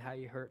offended me and how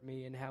you hurt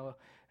me and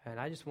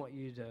I just want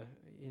you to,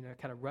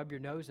 kind of rub your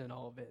nose in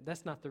all of it.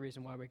 That's not the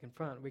reason why we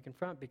confront. We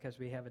confront because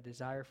we have a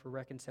desire for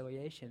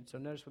reconciliation. So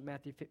notice what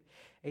Matthew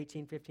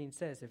 18:15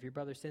 says. If your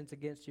brother sins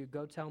against you,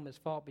 go tell him his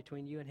fault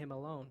between you and him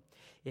alone.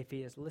 If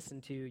he has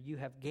listened to you, you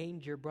have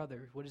gained your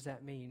brother. What does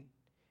that mean?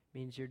 It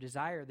means your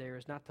desire there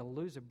is not to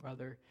lose a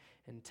brother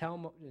and tell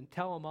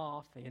him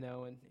off, in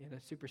a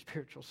super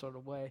spiritual sort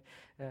of way.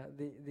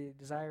 The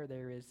desire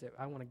there is that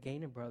I want to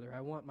gain a brother.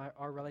 I want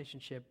our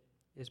relationship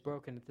is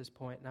broken at this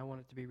point, and I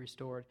want it to be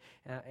restored.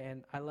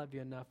 And I love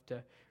you enough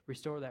to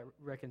restore that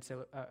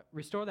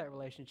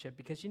relationship,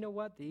 because you know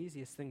what? The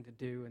easiest thing to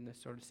do in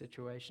this sort of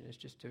situation is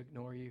just to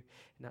ignore you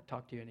and not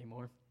talk to you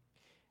anymore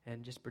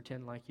and just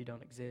pretend like you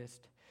don't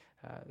exist.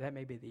 That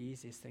may be the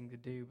easiest thing to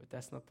do, but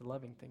that's not the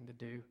loving thing to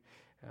do.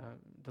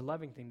 The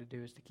loving thing to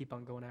do is to keep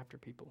on going after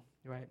people,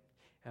 right?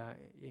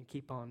 And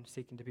keep on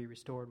seeking to be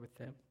restored with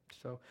them.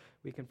 So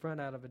we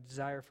confront out of a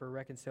desire for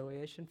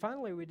reconciliation.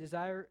 Finally,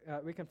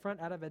 we confront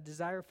out of a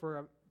desire for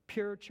a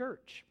pure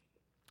church.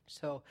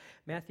 So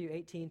Matthew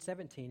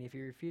 18:17, if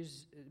you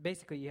refuse,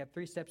 basically you have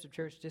 3 steps of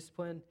church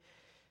discipline.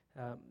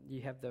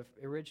 You have the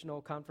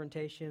original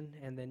confrontation,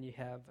 and then you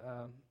have,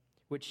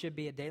 which should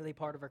be a daily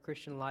part of our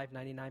Christian life.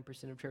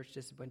 99% of church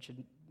discipline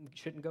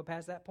shouldn't go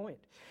past that point.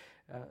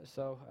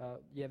 So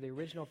you have the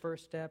original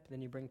first step,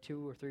 then you bring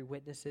 2 or 3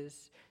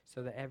 witnesses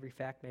so that every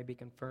fact may be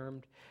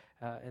confirmed.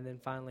 And then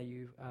finally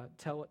you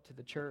tell it to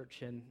the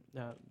church. And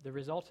the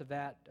result of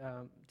that,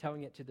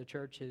 telling it to the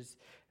church, is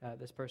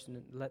this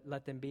person,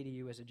 let them be to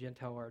you as a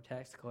Gentile or a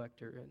tax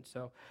collector. And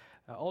so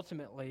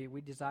ultimately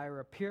we desire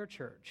a pure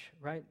church,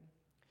 right?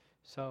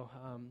 So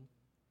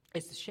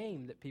it's a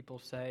shame that people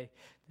say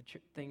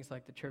things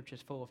like the church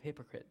is full of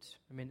hypocrites.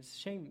 I mean, it's a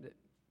shame that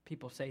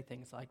people say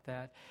things like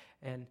that.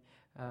 And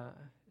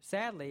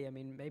sadly, I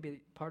mean,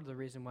 maybe part of the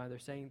reason why they're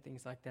saying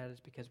things like that is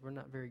because we're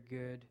not very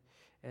good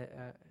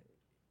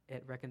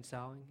at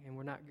reconciling, and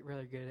we're not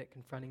really good at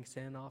confronting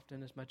sin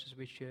often as much as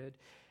we should,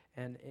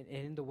 and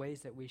in the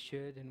ways that we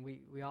should, and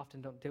we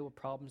often don't deal with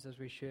problems as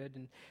we should.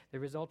 And the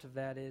result of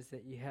that is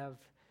that you have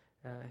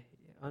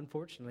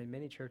unfortunately,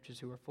 many churches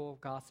who are full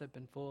of gossip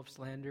and full of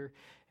slander.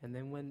 And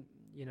then when,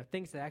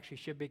 things that actually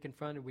should be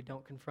confronted, we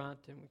don't confront,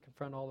 and we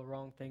confront all the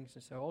wrong things.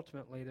 And so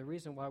ultimately, the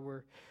reason why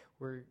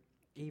we're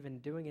even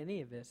doing any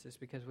of this is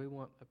because we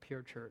want a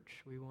pure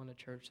church. We want a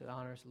church that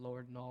honors the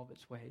Lord in all of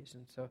its ways.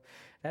 And so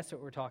that's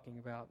what we're talking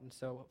about. And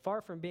so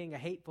far from being a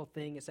hateful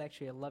thing, it's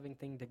actually a loving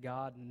thing to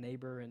God and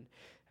neighbor and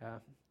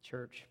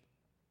church.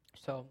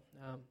 So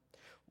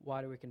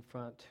why do we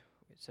confront?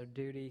 It's a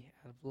duty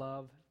out of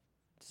love,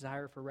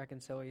 desire for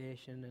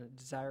reconciliation, and a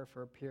desire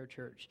for a pure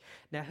church.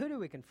 Now, who do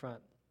we confront?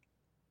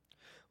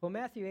 Well,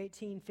 Matthew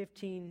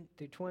 18:15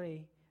 through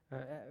 20,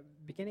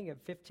 beginning of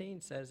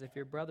 15 says, if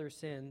your brother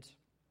sins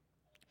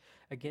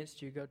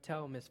against you, go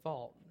tell him his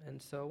fault.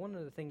 And so one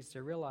of the things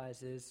to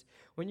realize is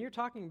when you're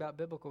talking about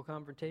biblical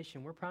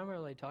confrontation, we're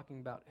primarily talking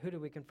about who do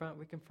we confront?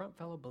 We confront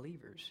fellow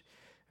believers.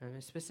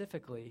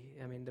 Specifically,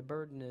 the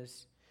burden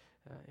is,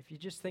 if you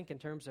just think in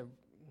terms of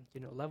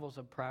levels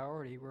of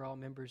priority, we're all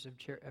members of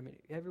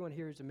everyone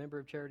here is a member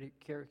of Cherokee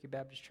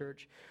Baptist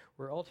Church.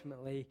 We're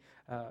ultimately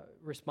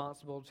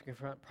responsible to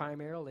confront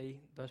primarily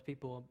those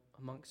people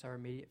amongst our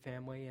immediate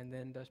family, and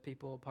then those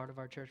people part of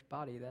our church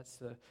body. That's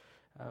the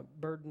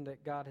burden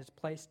that God has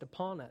placed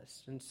upon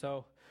us. And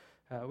so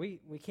we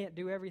can't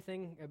do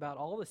everything about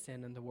all the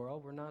sin in the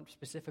world. We're not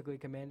specifically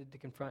commanded to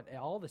confront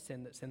all the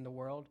sin that's in the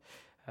world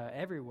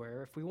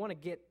everywhere. If you want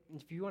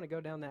to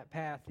go down that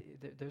path,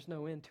 there's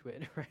no end to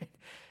it, right?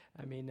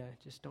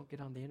 Just don't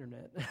get on the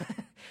internet,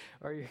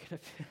 or you're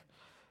going to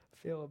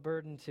feel a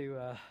burden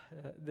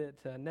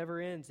that never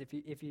ends. If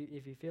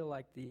you feel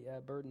like the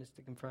burden is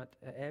to confront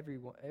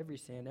every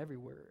sin,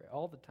 everywhere,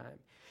 all the time,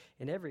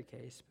 in every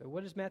case. But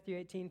what does Matthew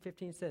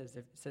 18:15 says?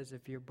 It says,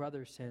 if your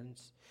brother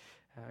sins,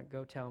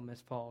 go tell him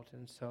his fault.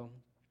 And so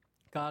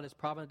God has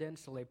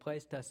providentially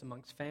placed us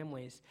amongst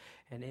families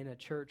and in a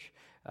church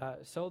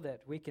so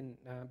that we can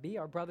be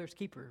our brother's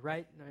keeper,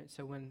 right?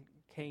 So when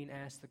Cain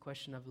asked the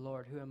question of the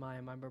Lord, who am I?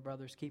 Am I my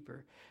brother's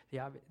keeper?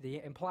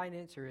 The implied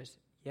answer is,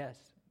 yes,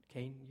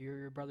 Cain, you're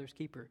your brother's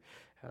keeper.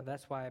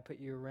 That's why I put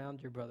you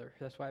around your brother.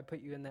 That's why I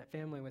put you in that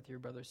family with your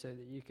brother, so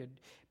that you could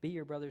be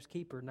your brother's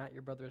keeper, not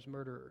your brother's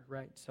murderer,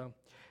 right? So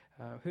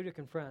who to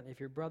confront? If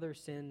your brother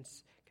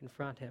sins,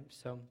 confront him.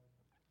 So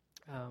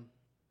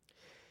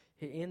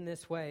in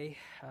this way,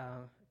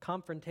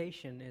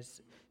 confrontation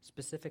is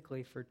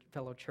specifically for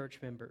fellow church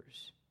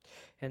members.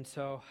 And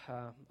so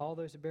all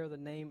those who bear the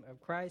name of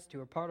Christ,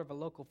 who are part of a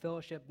local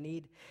fellowship,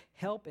 need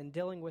help in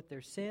dealing with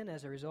their sin.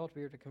 As a result,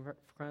 we are to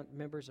confront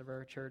members of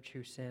our church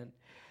who sin.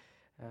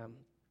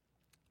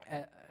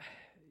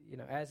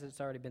 As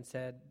it's already been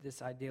said,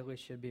 this ideally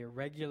should be a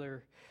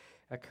regular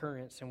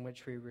occurrence in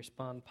which we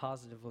respond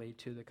positively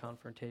to the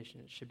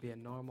confrontation. It should be a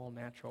normal,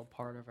 natural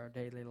part of our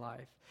daily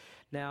life.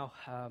 Now,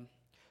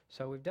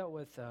 so we've dealt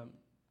with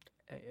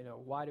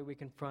why do we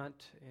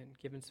confront, and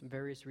given some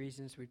various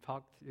reasons. We've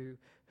talked through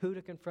who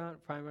to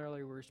confront.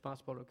 Primarily, we're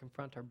responsible to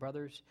confront our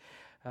brother's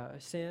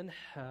sin.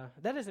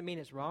 That doesn't mean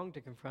it's wrong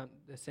to confront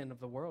the sin of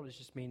the world. It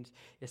just means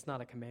it's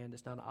not a command.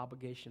 It's not an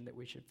obligation that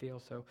we should feel.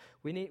 So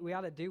we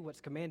ought to do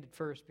what's commanded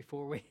first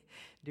before we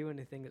do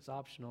anything that's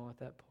optional at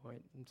that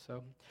point. And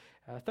so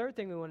third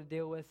thing we want to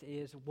deal with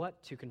is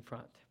what to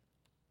confront.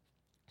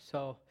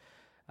 So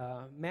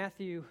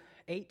Matthew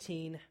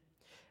 18,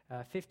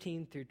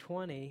 15 through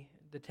 20,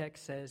 the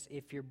text says,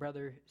 if your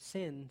brother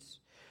sins,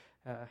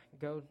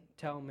 go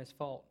tell him his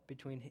fault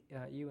between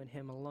you and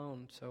him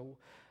alone. So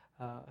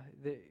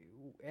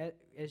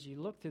as you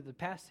look through the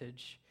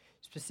passage,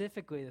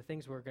 specifically the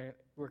things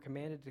we're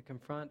commanded to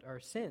confront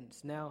are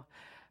sins. Now,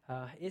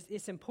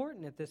 it's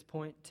important at this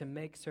point to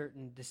make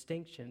certain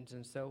distinctions.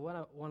 And so what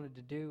I wanted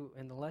to do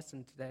in the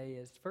lesson today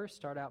is first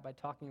start out by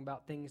talking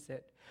about things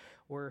that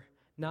we're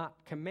not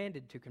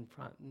commanded to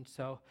confront. And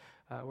so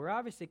we're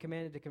obviously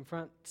commanded to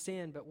confront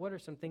sin, but what are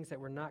some things that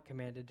we're not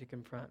commanded to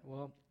confront?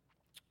 Well,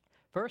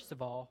 first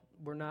of all,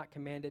 we're not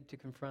commanded to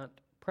confront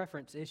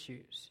preference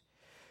issues.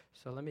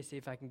 So let me see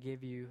if I can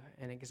give you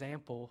an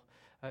example,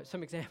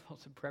 some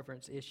examples of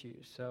preference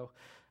issues. So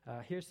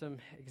here's some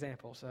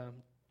examples.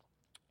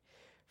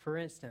 For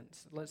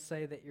instance, let's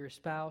say that your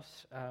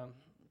spouse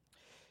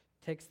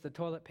takes the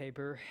toilet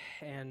paper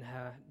and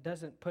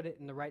doesn't put it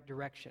in the right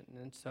direction.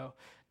 And so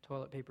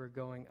toilet paper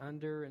going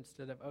under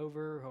instead of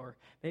over, or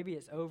maybe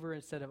it's over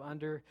instead of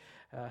under.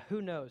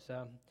 Who knows?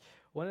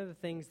 One of the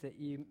things that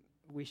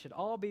we should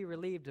all be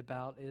relieved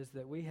about is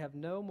that we have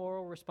no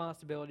moral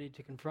responsibility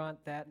to confront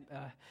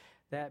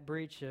that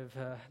breach of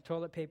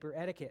toilet paper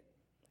etiquette.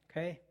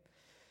 Okay?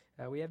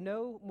 We have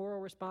no moral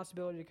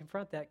responsibility to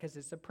confront that because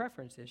it's a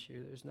preference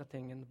issue. There's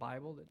nothing in the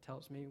Bible that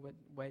tells me what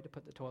way to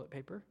put the toilet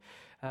paper.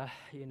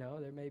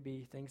 There may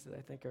be things that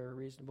I think are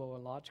reasonable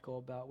and logical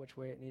about which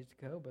way it needs to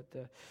go, but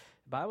the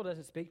Bible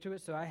doesn't speak to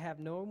it, so I have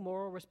no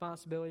moral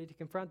responsibility to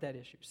confront that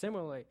issue.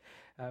 Similarly,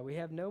 we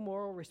have no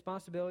moral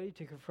responsibility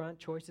to confront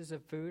choices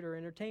of food or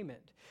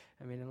entertainment.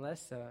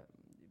 Unless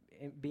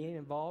being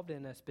involved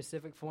in a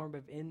specific form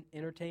of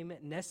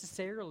entertainment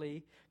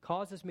necessarily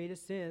causes me to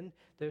sin,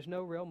 there's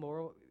no real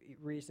moral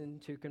reason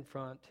to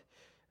confront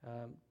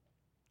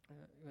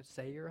let's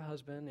say you're a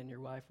husband and your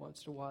wife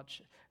wants to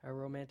watch a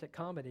romantic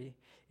comedy.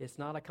 It's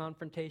not a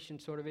confrontation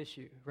sort of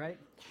issue, right?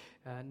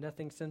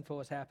 Nothing sinful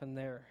has happened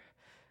there.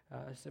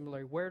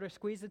 Similarly, where to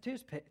squeeze the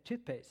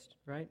toothpaste,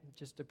 right?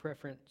 Just a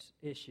preference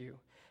issue.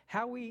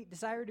 How we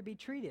desire to be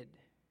treated,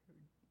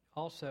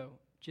 also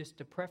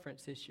just a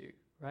preference issue,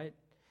 right?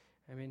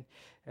 I mean,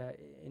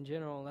 in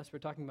general, unless we're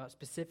talking about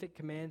specific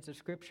commands of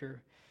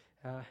Scripture,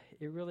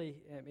 it really,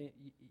 I mean,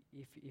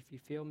 if you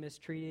feel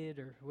mistreated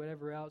or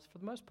whatever else, for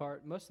the most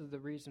part, most of the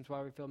reasons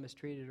why we feel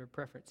mistreated are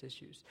preference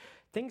issues.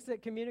 Things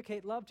that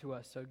communicate love to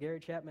us. So Gary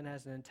Chapman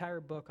has an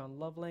entire book on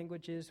love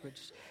languages,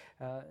 which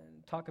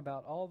talk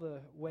about all the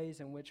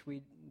ways in which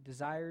we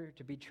desire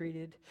to be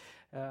treated.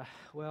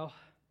 Well,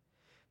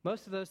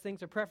 most of those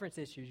things are preference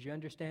issues. You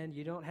understand?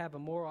 You don't have a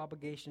moral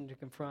obligation to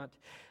confront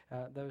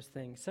those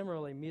things.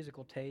 Similarly,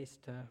 musical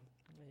taste.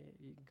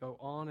 You can go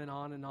on and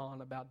on and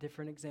on about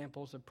different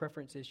examples of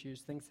preference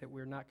issues, things that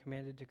we're not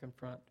commanded to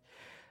confront.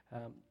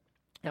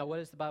 Now, what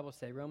does the Bible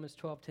say? Romans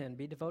 12:10,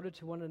 be devoted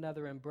to one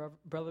another in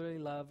brotherly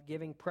love,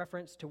 giving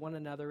preference to one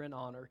another in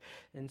honor.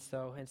 And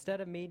so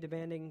instead of me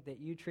demanding that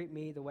you treat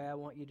me the way I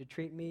want you to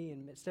treat me,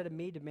 and instead of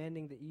me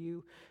demanding that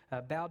you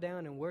bow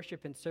down and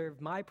worship and serve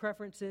my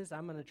preferences,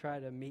 I'm going to try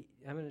to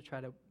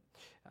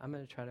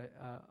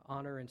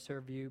honor and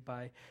serve you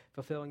by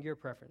fulfilling your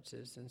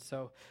preferences. And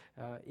so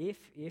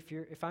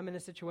if I'm in a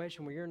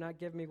situation where you're not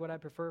giving me what I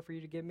prefer for you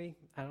to give me,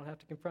 I don't have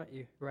to confront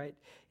you, right?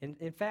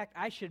 In fact,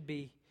 I should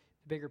be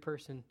the bigger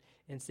person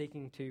in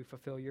seeking to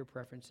fulfill your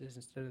preferences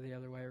instead of the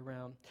other way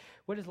around.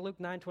 What does Luke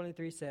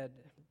 9:23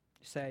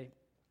 say?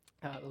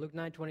 Luke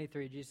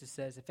 9:23, Jesus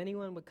says, if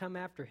anyone would come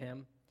after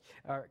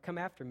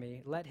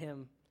me, let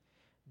him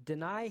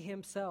deny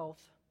himself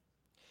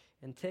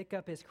and take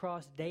up his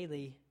cross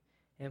daily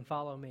and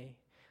follow me.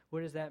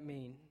 What does that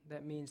mean?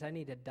 That means I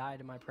need to die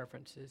to my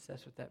preferences.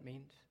 That's what that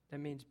means. That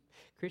means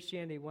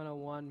Christianity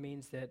 101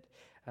 means that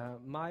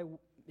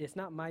it's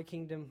not my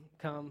kingdom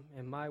come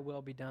and my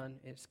will be done.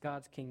 It's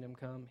God's kingdom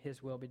come,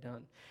 His will be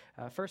done.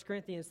 1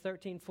 Corinthians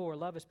 13:4,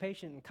 love is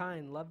patient and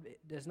kind. Love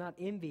does not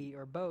envy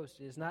or boast.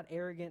 It is not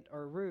arrogant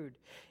or rude.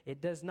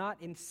 It does not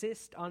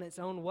insist on its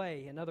own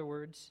way. In other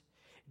words,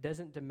 it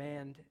doesn't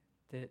demand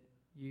that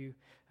you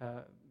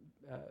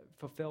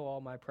fulfill all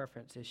my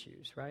preference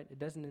issues, right? It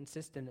doesn't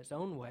insist in its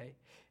own way.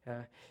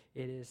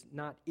 It is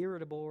not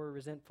irritable or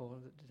resentful,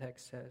 the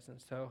text says.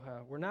 And so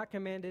we're not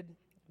commanded.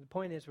 The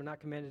point is, we're not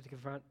commanded to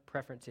confront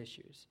preference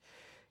issues.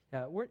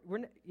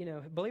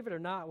 Believe it or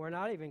not, we're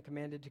not even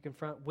commanded to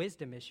confront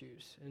wisdom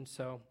issues. And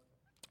so,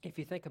 if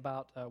you think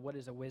about what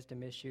is a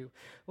wisdom issue,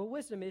 well,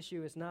 wisdom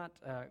issue is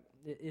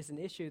an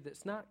issue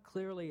that's not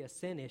clearly a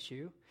sin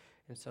issue.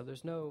 And so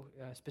there's no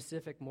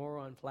specific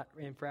moral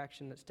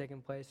infraction that's taken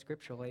place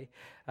scripturally.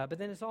 But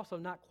then it's also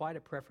not quite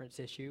a preference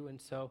issue. And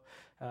so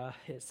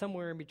it's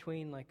somewhere in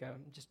between, like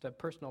just a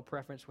personal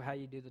preference for how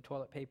you do the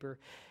toilet paper,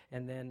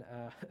 and then,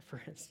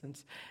 for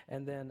instance,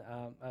 and then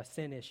a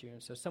sin issue.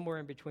 And so somewhere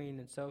in between.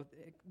 And so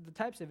the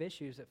types of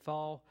issues that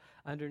fall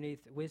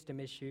underneath wisdom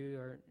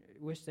issue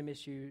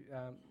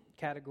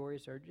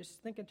categories are,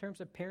 just think in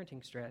terms of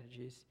parenting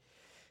strategies.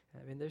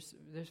 I mean, there's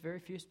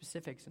very few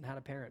specifics in how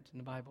to parent in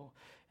the Bible,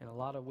 and a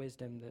lot of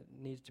wisdom that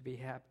needs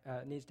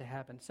to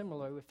happen.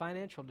 Similarly, with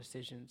financial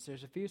decisions,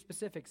 there's a few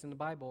specifics in the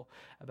Bible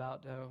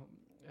about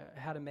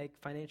how to make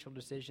financial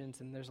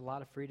decisions, and there's a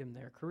lot of freedom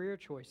there. Career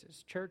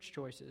choices, church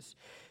choices,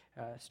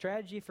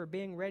 strategy for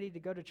being ready to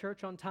go to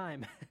church on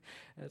time.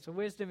 It's a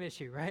wisdom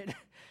issue, right?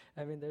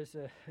 I mean,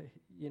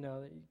 you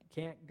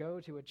can't go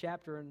to a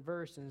chapter and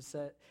verse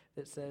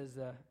that says.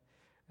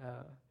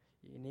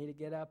 You need to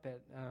get up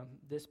at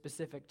this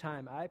specific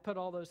time. I put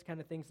all those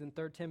kind of things in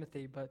 3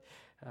 Timothy, but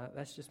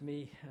that's just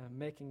me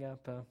making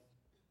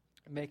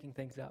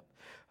things up.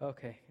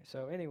 Okay,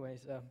 so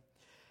anyways,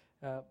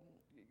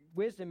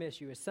 wisdom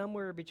issue is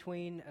somewhere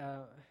between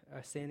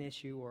a sin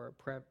issue or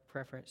a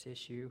preference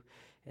issue.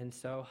 And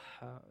so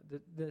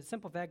the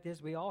simple fact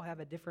is we all have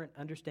a different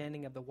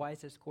understanding of the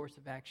wisest course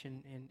of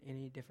action in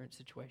any different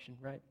situation,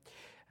 right?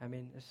 I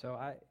mean, so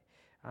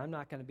I'm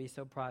not going to be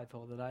so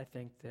prideful that I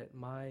think that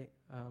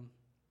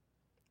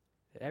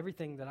that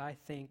everything that I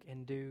think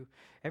and do,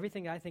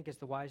 everything I think is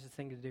the wisest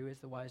thing to do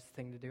is the wisest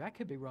thing to do. I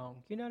could be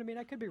wrong. You know what I mean?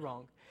 I could be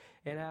wrong.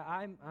 And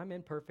I'm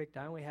imperfect.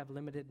 I only have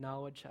limited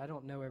knowledge. I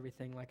don't know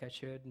everything like I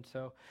should. And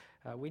so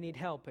we need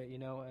help.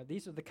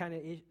 These are the kind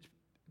of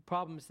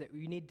problems that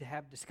we need to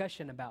have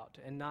discussion about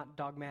and not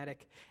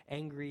dogmatic,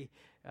 angry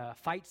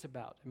fights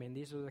about. I mean,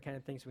 these are the kind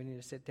of things we need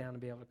to sit down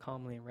and be able to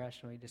calmly and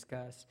rationally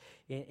discuss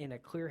in a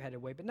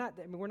clear-headed way. But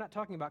we're not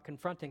talking about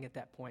confronting at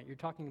that point. You're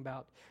talking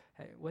about,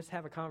 hey, let's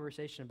have a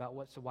conversation about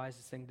what's the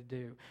wisest thing to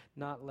do,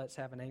 not let's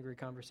have an angry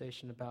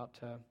conversation about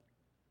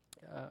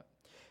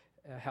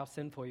how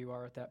sinful you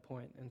are at that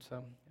point. And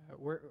so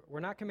we're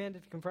not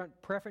commanded to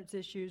confront preference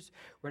issues.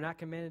 We're not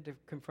commanded to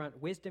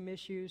confront wisdom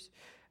issues.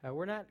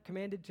 We're not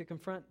commanded to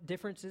confront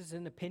differences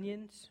in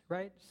opinions,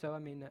 right? So, I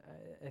mean,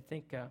 I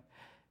think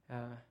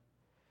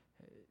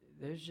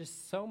there's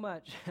just so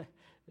much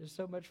There's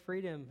so much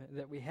freedom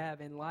that we have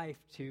in life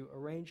to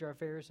arrange our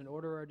affairs and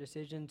order our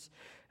decisions.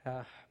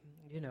 What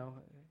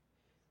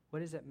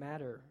does it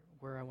matter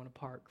where I want to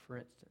park, for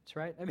instance,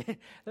 right? I mean,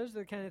 those are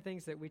the kind of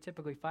things that we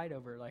typically fight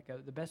over, like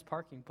the best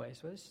parking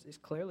place. Well, this is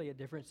clearly a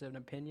difference of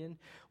opinion.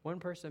 One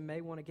person may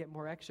want to get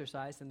more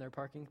exercise in their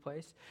parking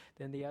place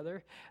than the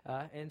other,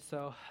 the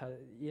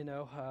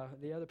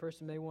other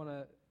person may want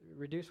to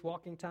reduce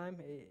walking time.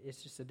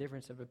 It's just a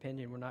difference of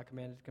opinion. We're not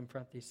commanded to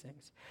confront these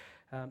things.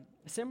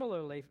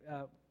 Similarly,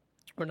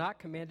 we're not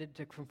commanded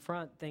to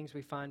confront things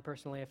we find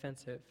personally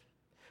offensive.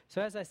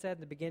 So as I said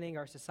in the beginning,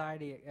 our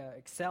society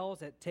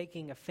excels at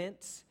taking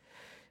offense.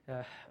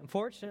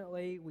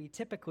 Unfortunately, we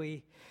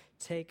typically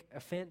take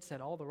offense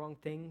at all the wrong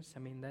things. I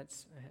mean,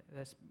 that's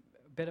a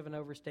bit of an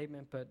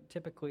overstatement, but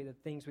typically the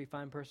things we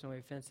find personally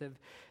offensive,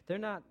 they're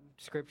not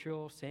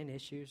scriptural sin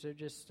issues. They're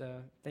just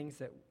things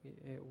that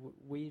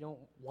we don't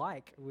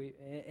like. We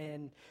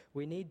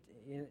need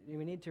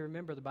to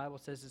remember the Bible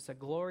says it's a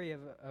glory of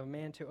a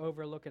man to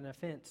overlook an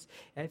offense.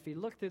 And if you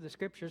look through the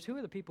scriptures, who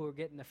are the people who are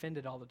getting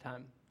offended all the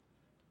time?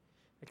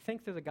 Like,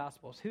 think through the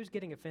Gospels. Who's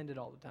getting offended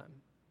all the time?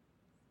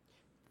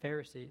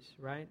 Pharisees,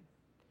 right?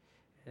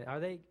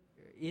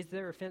 Is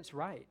their offense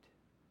right?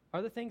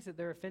 Are the things that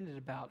they're offended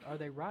about, are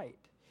they right?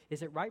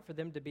 Is it right for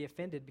them to be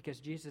offended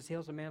because Jesus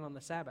heals a man on the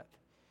Sabbath?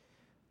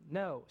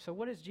 No. So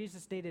what does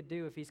Jesus need to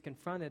do if he's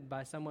confronted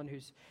by someone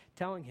who's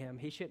telling him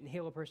he shouldn't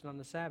heal a person on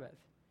the Sabbath?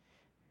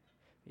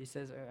 He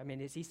says,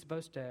 is he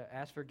supposed to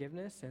ask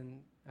forgiveness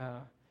and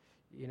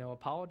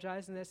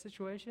apologize in that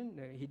situation?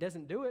 He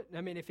doesn't do it.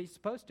 If he's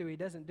supposed to, he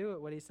doesn't do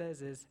it. What he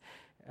says is,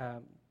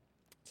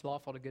 it's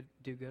lawful to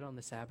do good on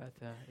the Sabbath.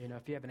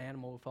 If you have an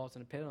animal who falls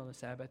in a pit on the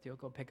Sabbath, you'll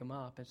go pick him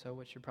up. And so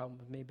what's your problem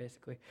with me,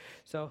 basically?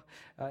 So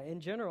in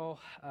general,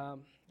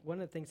 one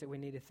of the things that we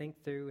need to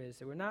think through is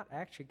that we're not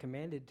actually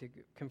commanded to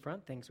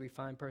confront things we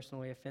find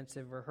personally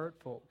offensive or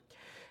hurtful.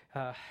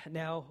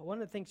 Now,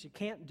 one of the things you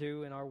can't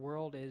do in our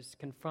world is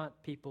confront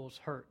people's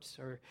hurts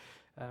or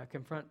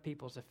confront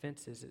people's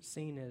offenses. It's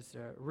seen as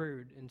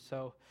rude. And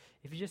so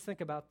if you just think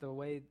about the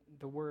way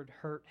the word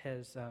hurt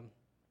has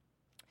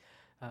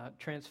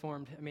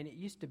transformed. It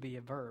used to be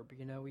a verb.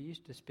 We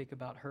used to speak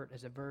about hurt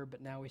as a verb,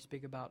 but now we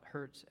speak about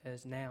hurts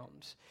as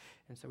nouns.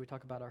 And so we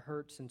talk about our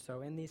hurts. And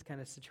so in these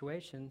kind of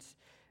situations,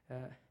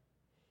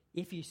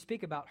 if you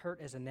speak about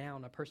hurt as a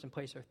noun, a person,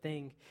 place, or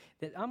thing,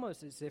 that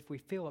almost as if we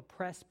feel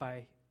oppressed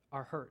by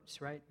our hurts,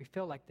 right? We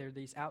feel like they're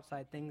these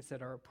outside things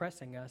that are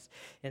oppressing us.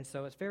 And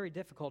so it's very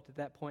difficult at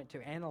that point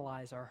to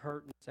analyze our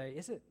hurt and say,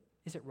 is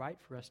it right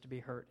for us to be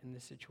hurt in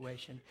this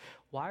situation?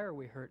 Why are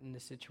we hurt in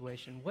this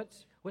situation?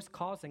 What's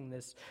causing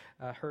this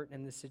hurt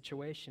in this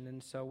situation?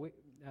 And so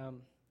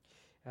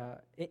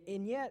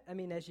and yet,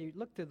 as you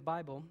look through the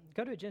Bible,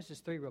 go to Genesis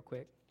 3 real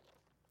quick.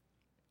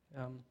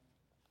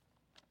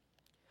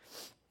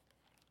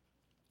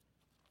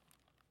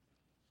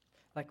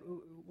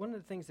 One of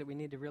the things that we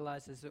need to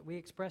realize is that we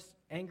express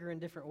anger in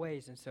different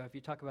ways. And so if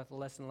you talk about the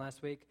lesson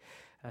last week,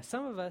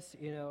 some of us,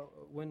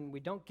 when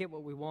we don't get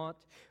what we want,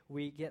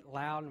 we get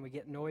loud and we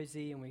get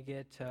noisy and we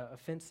get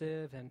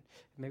offensive and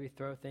maybe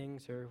throw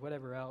things or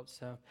whatever else.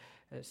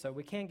 So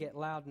we can get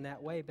loud in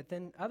that way. But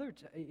then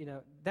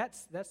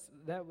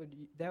that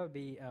would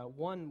be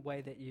one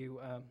way that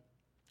you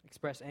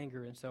express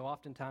anger. And so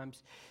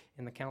oftentimes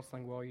in the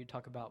counseling world, you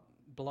talk about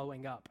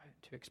blowing up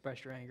to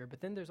express your anger.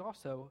 But then there's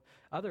also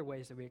other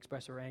ways that we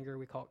express our anger.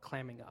 We call it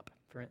clamming up,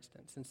 for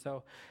instance. And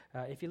so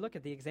if you look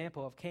at the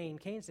example of Cain,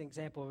 Cain's an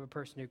example of a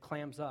person who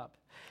clams up.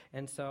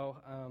 And so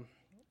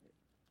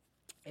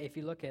if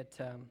you look at,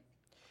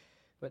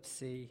 let's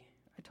see,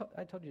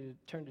 I told you to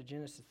turn to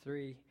Genesis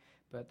 3,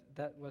 but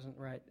that wasn't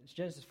right. It's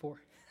Genesis 4.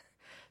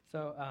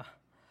 So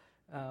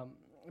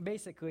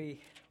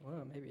basically,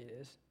 well, maybe it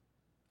is.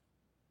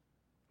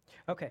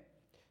 Okay,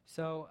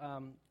 so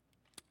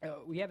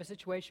we have a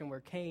situation where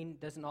Cain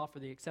doesn't offer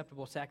the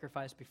acceptable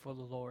sacrifice before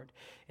the Lord.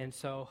 And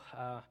so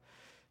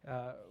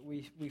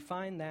we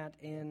find that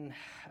in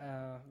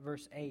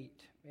verse 8.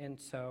 And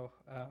so,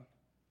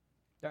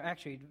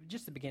 actually,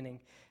 just the beginning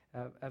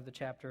of the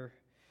chapter.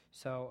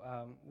 So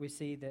we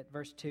see that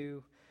verse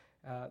 2,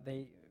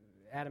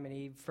 Adam and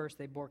Eve, first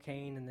they bore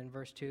Cain, and then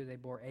verse 2, they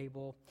bore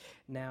Abel.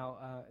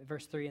 Now,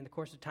 verse 3, in the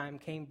course of time,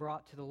 Cain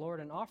brought to the Lord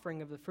an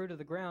offering of the fruit of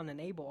the ground,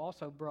 and Abel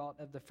also brought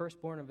of the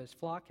firstborn of his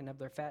flock and of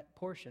their fat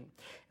portion.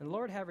 And the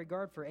Lord had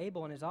regard for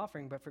Abel and his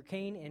offering, but for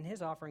Cain and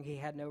his offering he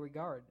had no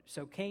regard.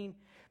 So Cain,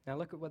 now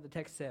look at what the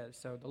text says.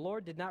 So the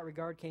Lord did not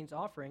regard Cain's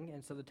offering,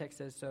 and so the text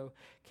says, so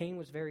Cain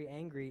was very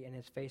angry and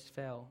his face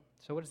fell.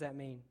 So what does that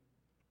mean?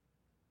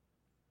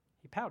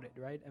 He pouted,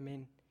 right?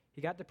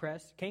 He got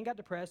depressed. Cain got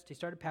depressed. He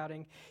started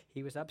pouting.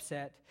 He was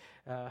upset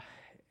at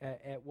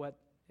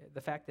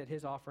the fact that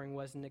his offering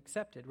wasn't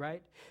accepted,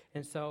 right?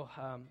 And so,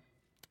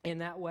 in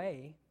that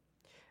way,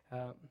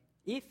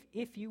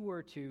 if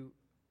you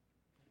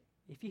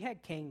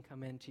had Cain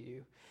come into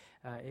you,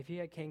 if you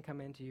had Cain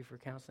come into you for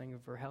counseling or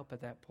for help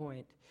at that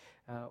point,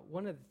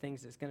 one of the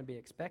things that's going to be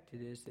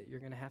expected is that you're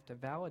going to have to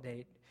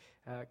validate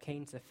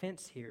Cain's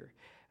offense here.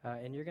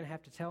 And you're going to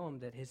have to tell him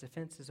that his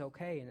offense is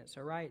okay and it's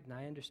all right and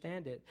I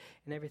understand it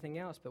and everything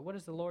else. But what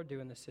does the Lord do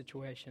in this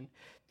situation?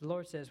 The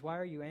Lord says, why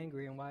are you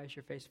angry and why is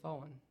your face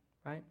fallen?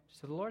 Right?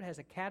 So the Lord has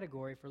a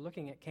category for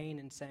looking at Cain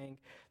and saying,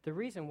 the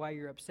reason why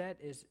you're upset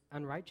is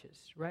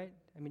unrighteous, right?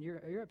 I mean,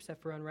 you're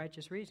upset for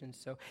unrighteous reasons.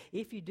 So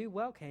if you do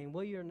well, Cain,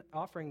 will your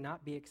offering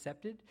not be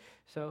accepted?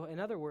 So in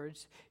other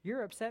words,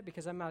 you're upset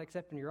because I'm not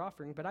accepting your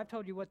offering, but I've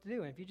told you what to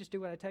do. And if you just do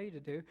what I tell you to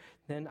do,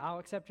 then I'll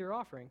accept your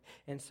offering.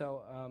 And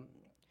so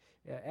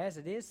as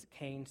it is,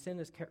 Cain, sin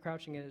is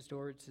crouching at its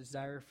door. Its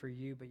desire for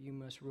you, but you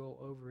must rule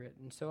over it.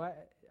 And so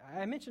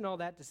I mentioned all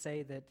that to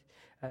say that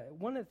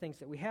one of the things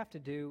that we have to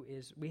do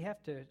is we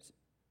have to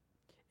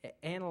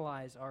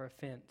analyze our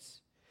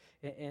offense.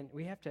 And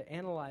we have to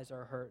analyze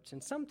our hurts.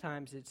 And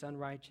sometimes it's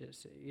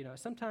unrighteous.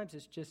 Sometimes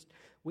it's just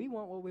we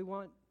want what we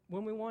want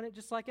when we want it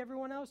just like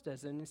everyone else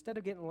does. And instead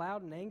of getting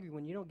loud and angry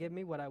when you don't give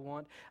me what I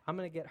want, I'm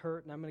going to get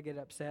hurt and I'm going to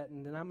get upset,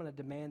 and then I'm going to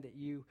demand that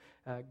you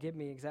give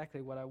me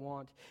exactly what I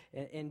want.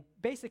 And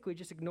basically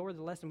just ignore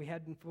the lesson we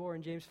had before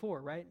in James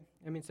 4, right?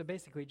 I mean, so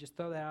basically just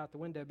throw that out the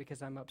window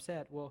because I'm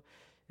upset. Well,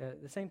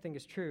 the same thing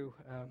is true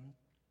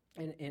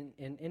in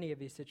any of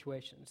these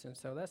situations. And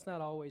so that's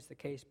not always the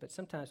case, but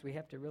sometimes we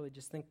have to really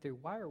just think through,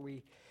 why are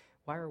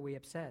we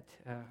upset?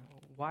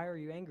 Why are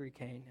you angry,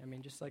 Cain? I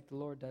mean, just like the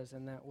Lord does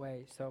in that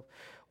way. So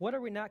what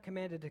are we not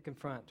commanded to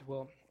confront?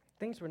 Well,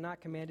 things we're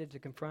not commanded to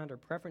confront are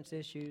preference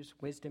issues,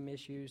 wisdom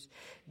issues,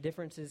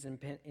 differences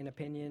in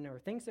opinion, or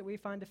things that we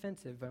find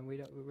offensive, and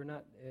we're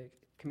not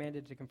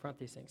commanded to confront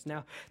these things.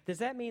 Now, does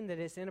that mean that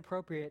it's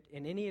inappropriate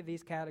in any of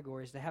these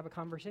categories to have a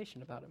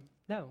conversation about them?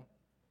 No.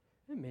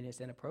 It doesn't mean it's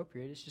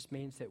inappropriate. It just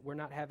means that we're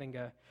not having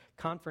a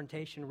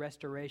confrontation,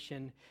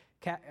 restoration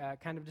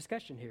kind of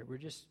discussion here. We're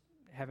just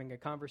having a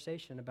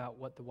conversation about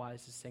what the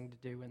wisest thing to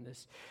do in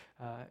this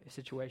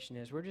situation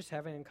is. We're just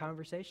having a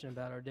conversation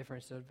about our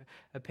difference of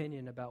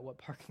opinion about what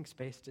parking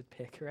space to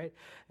pick, right?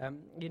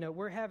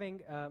 We're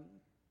having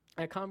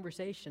a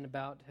conversation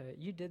about,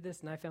 you did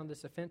this and I found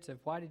this offensive.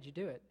 Why did you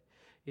do it?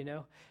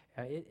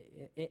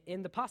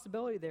 In the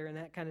possibility there in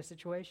that kind of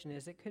situation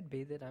is it could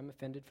be that I'm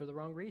offended for the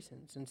wrong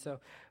reasons. And so,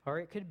 or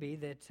it could be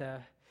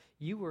that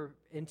you were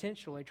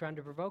intentionally trying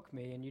to provoke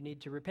me and you need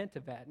to repent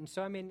of that. And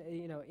so, I mean,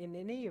 in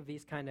any of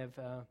these kind of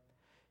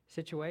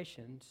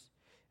situations,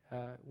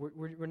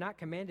 we're not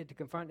commanded to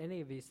confront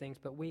any of these things,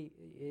 but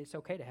it's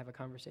okay to have a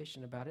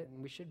conversation about it,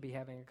 and we should be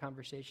having a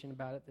conversation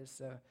about it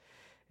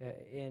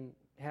and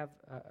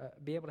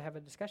be able to have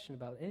a discussion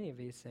about any of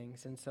these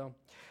things. And so,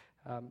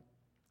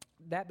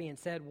 that being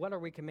said, what are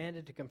we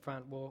commanded to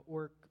confront? Well,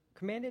 we're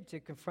commanded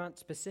to confront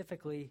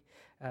specifically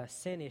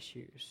sin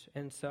issues.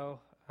 And so,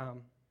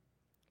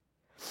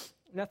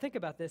 now think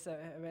about this.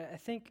 I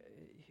think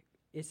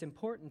it's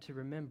important to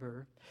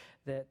remember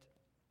that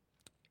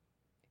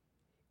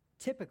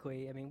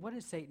typically, what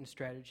is Satan's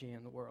strategy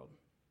in the world?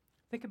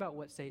 Think about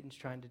what Satan's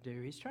trying to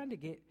do. He's trying to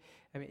get,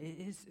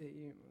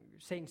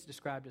 Satan's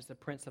described as the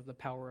prince of the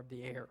power of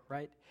the air,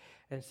 right?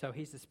 And so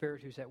he's the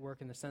spirit who's at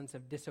work in the sons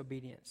of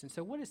disobedience. And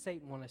so what does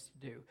Satan want us to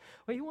do?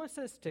 Well, he wants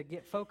us to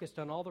get focused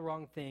on all the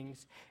wrong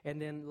things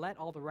and then let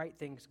all the right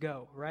things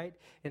go, right?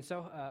 And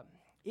so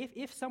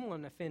if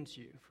someone offends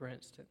you, for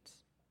instance,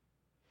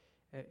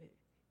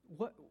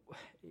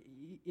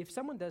 if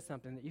someone does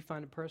something that you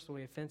find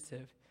personally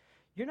offensive,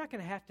 you're not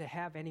going to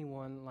have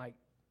anyone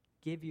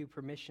give you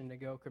permission to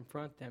go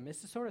confront them. It's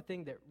the sort of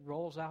thing that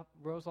rolls off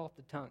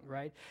the tongue,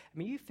 right?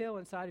 You feel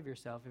inside of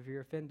yourself, if you're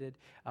offended,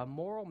 a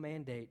moral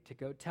mandate to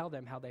go tell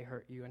them how they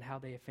hurt you and how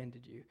they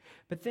offended you.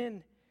 But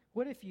then,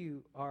 what if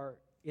you are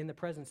in the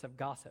presence of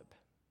gossip?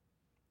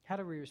 How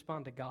do we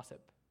respond to gossip?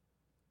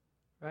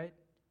 Right?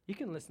 You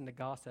can listen to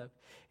gossip,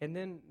 and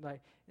then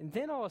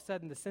all of a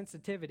sudden the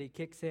sensitivity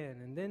kicks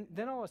in, and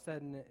then all of a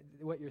sudden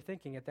what you're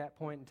thinking at that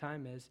point in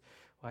time is,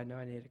 well, I know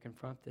I need to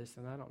confront this,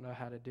 and I don't know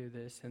how to do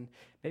this, and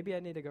maybe I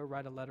need to go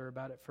write a letter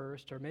about it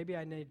first, or maybe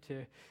I need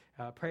to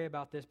pray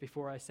about this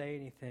before I say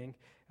anything,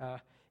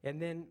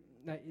 and then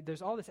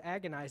there's all this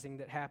agonizing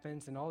that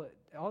happens, and all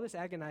this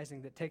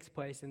agonizing that takes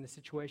place in the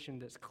situation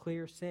that's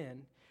clear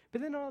sin. But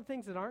then all the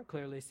things that aren't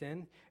clearly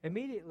sin,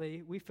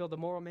 immediately we feel the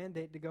moral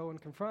mandate to go and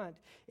confront.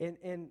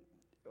 And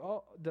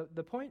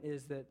the point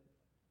is that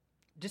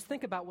just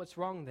think about what's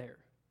wrong there.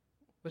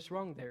 What's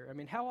wrong there?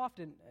 How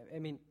often,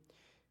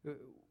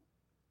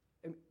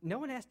 no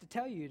one has to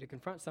tell you to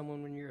confront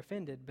someone when you're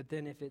offended, but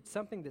then if it's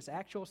something that's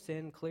actual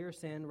sin, clear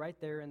sin, right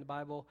there in the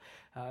Bible,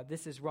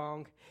 this is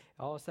wrong,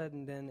 all of a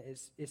sudden then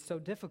it's so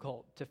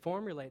difficult to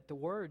formulate the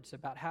words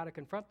about how to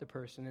confront the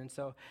person. And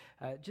so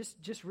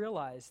just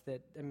realize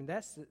that,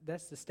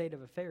 that's the state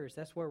of affairs.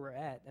 That's where we're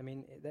at.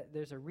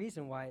 There's a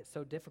reason why it's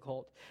so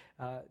difficult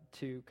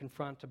to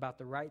confront about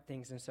the right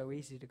things and so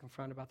easy to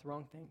confront about the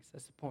wrong things.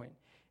 That's the point.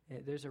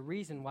 There's a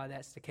reason why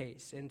that's the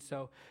case. And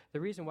so the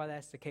reason why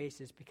that's the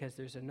case is because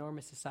there's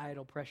enormous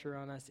societal pressure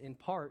on us, in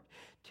part,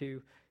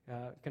 to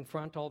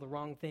confront all the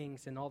wrong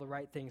things and all the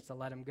right things to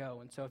let him go.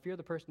 And so if you're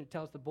the person who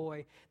tells the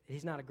boy that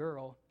he's not a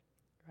girl,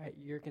 right,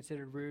 you're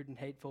considered rude and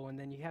hateful, and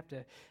then you have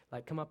to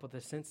come up with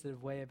a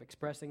sensitive way of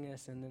expressing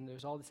this, and then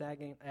there's all this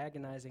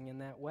agonizing in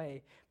that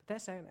way. But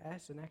that's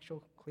an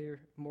actual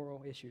clear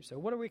moral issue. So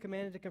what are we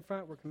commanded to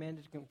confront? We're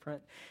commanded to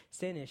confront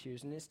sin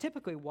issues. And it's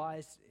typically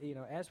wise,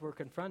 as we're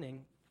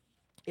confronting,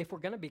 if we're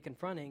going to be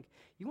confronting,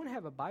 you want to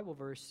have a Bible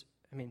verse.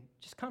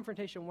 Just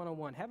Confrontation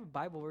 101. Have a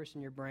Bible verse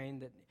in your brain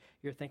that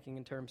you're thinking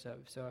in terms of.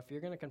 So if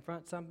you're going to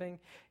confront something,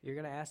 you're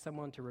going to ask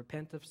someone to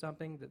repent of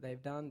something that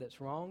they've done that's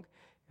wrong,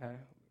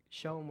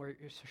 show them where it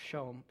was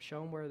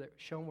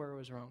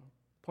wrong.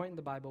 Point in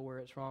the Bible where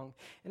it's wrong.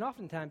 And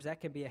oftentimes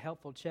that can be a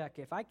helpful check.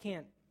 If I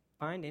can't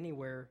find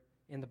anywhere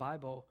in the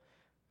Bible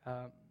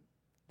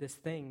this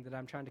thing that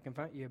I'm trying to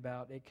confront you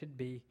about, it could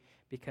be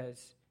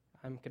because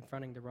I'm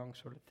confronting the wrong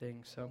sort of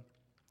thing. So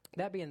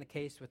that being the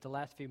case, with the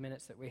last few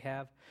minutes that we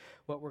have,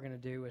 what we're going to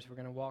do is we're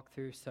going to walk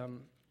through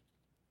some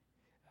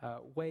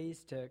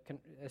ways to,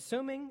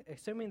 assuming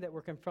that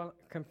we're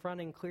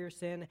confronting clear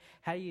sin,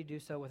 how do you do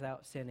so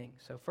without sinning?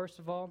 So first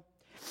of all,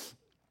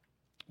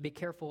 be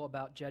careful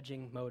about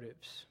judging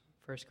motives.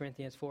 1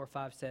 Corinthians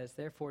 4:5 says,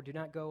 "Therefore do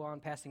not go on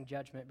passing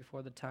judgment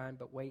before the time,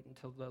 but wait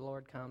until the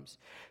Lord comes,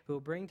 who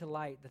will bring to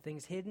light the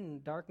things hidden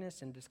in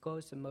darkness and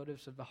disclose the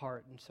motives of the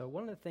heart." And so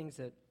one of the things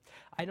that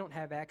I don't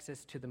have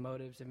access to the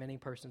motives of any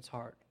person's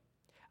heart.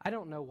 I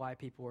don't know why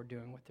people are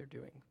doing what they're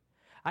doing.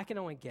 I can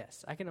only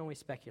guess. I can only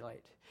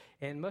speculate.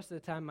 And most of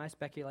the time, my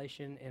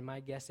speculation and my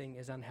guessing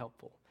is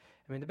unhelpful.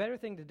 The better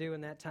thing to do in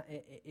that time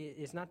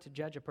is not to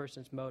judge a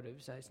person's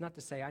motives. It's not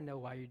to say, I know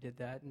why you did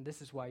that, and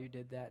this is why you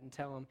did that, and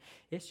tell them.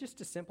 It's just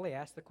to simply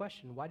ask the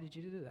question, why did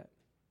you do that?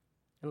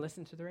 And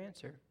listen to their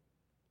answer.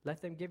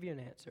 Let them give you an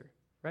answer,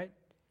 right?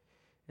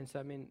 And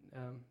so,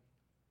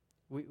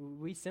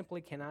 we simply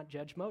cannot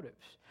judge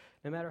motives.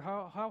 No matter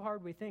how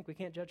hard we think, we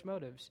can't judge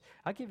motives.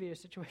 I'll give you a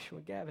situation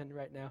with Gavin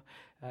right now.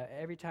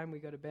 Every time we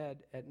go to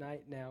bed at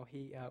night now,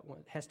 he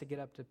has to get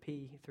up to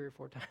pee 3 or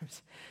 4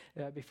 times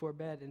before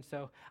bed. And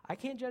so I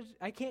can't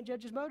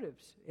judge his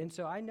motives. And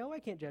so I know I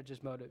can't judge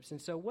his motives. And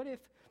so what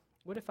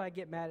if I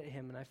get mad at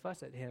him and I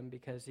fuss at him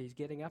because he's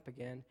getting up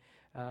again,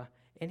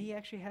 and he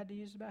actually had to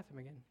use the bathroom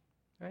again,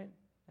 right?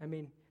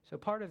 So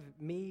part of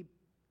me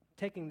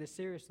taking this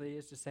seriously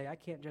is to say I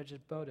can't judge his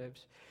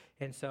motives.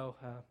 And so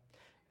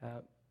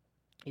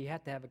you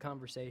have to have a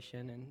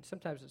conversation, and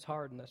sometimes it's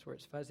hard, and that's where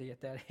it's fuzzy at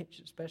that age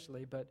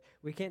especially, but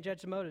we can't judge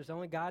the motives.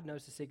 Only God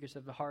knows the secrets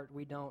of the heart.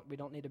 We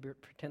don't need to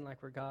pretend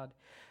like we're God.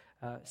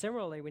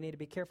 Similarly, we need to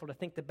be careful to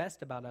think the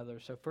best about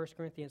others. So 1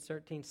 Corinthians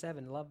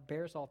 13:7, love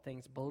bears all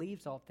things,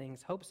 believes all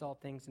things, hopes all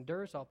things,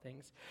 endures all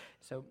things.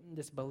 So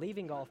this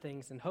believing all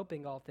things and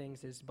hoping all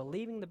things is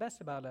believing the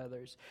best about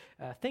others,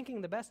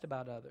 thinking the best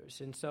about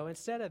others. And so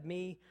instead of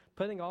me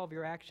putting all of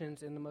your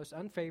actions in the most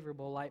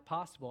unfavorable light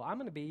possible,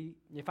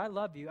 if I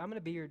love you, I'm going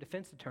to be your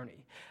defense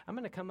attorney. I'm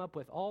going to come up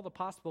with all the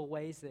possible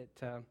ways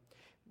that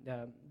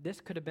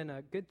this could have been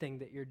a good thing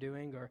that you're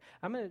doing, or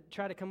I'm going to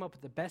try to come up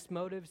with the best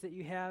motives that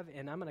you have,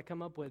 and I'm going to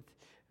come up with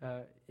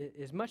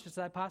as much as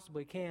I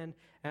possibly can,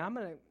 and I'm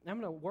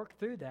going to work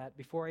through that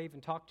before I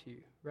even talk to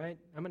you, right?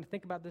 I'm going to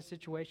think about this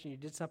situation. You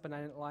did something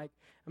I didn't like.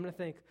 I'm going to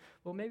think,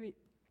 well, maybe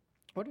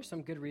what are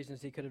some good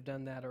reasons he could have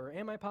done that? Or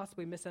am I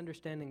possibly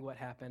misunderstanding what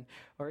happened?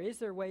 Or is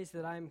there ways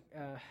that I'm,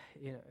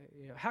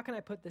 how can I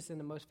put this in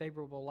the most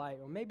favorable light?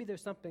 Or maybe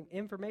there's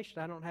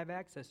information I don't have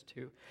access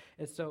to.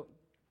 And so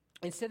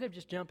instead of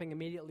just jumping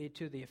immediately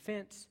to the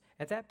offense,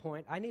 at that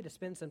point, I need to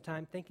spend some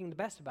time thinking the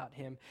best about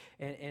him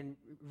and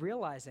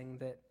realizing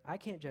that I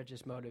can't judge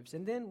his motives.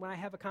 And then when I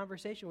have a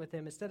conversation with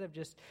him, instead of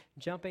just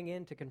jumping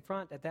in to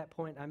confront, at that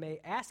point, I may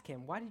ask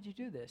him, why did you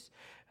do this?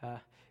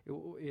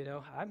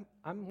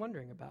 I'm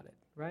wondering about it,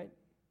 right?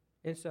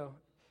 And so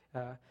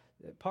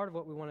part of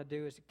what we want to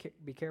do is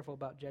be careful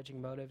about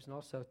judging motives and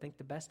also think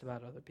the best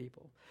about other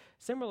people.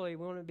 Similarly,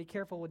 we want to be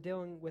careful with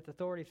dealing with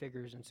authority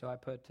figures. And so I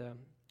put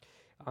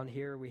on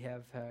here, we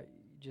have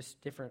just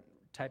different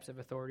types of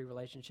authority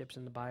relationships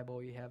in the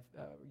Bible. You have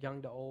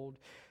young to old.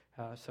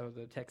 So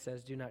the text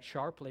says, do not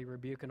sharply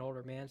rebuke an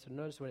older man. So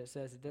notice what it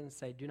says. It doesn't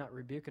say, do not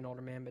rebuke an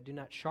older man, but do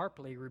not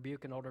sharply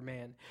rebuke an older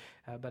man,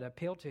 but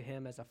appeal to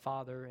him as a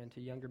father and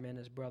to younger men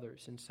as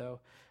brothers. And so,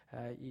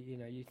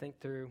 you think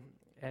through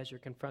as you're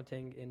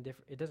confronting in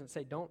different, it doesn't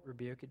say don't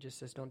rebuke, it just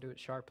says don't do it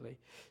sharply.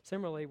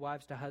 Similarly,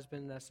 wives to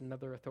husband, that's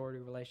another authority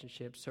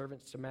relationship.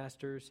 Servants to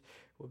masters,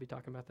 we'll be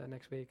talking about that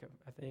next week,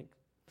 I think.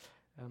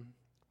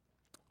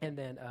 And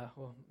then,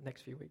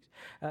 next few weeks.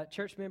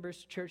 Church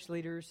members, church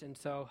leaders, and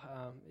so,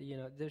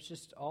 there's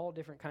just all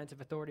different kinds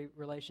of authority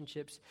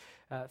relationships.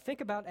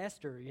 Think about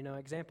Esther.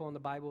 Example in the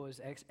Bible is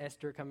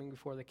Esther coming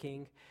before the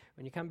king.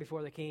 When you come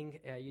before the king,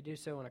 you do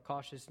so in a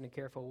cautious and a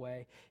careful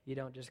way. You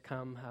don't just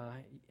come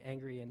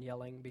angry and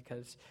yelling,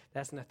 because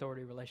that's an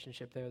authority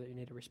relationship there that you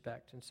need to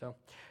respect. And so,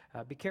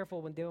 be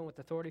careful when dealing with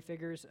authority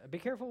figures. Be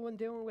careful when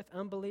dealing with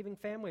unbelieving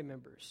family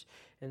members.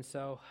 And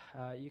so,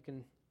 you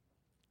can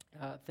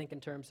think in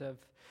terms of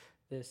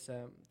this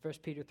 1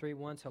 Peter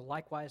 3:1, so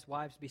likewise,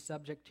 wives, be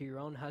subject to your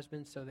own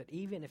husbands, so that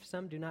even if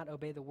some do not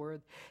obey the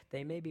word,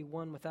 they may be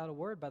won without a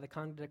word by the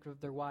conduct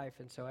of their wife.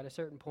 And so at a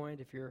certain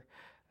point, if you're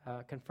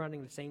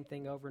confronting the same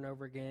thing over and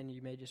over again,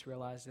 you may just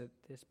realize that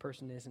this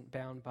person isn't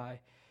bound by,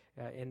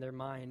 in their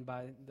mind,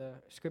 by the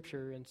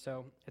Scripture. And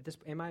so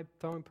am I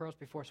throwing pearls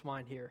before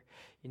swine here?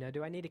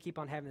 Do I need to keep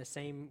on having the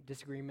same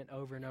disagreement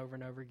over and over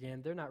and over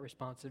again? They're not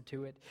responsive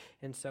to it.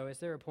 And so is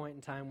there a point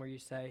in time where you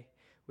say,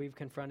 we've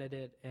confronted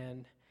it,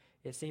 and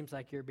it seems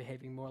like you're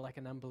behaving more like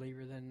an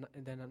unbeliever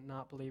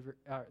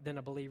than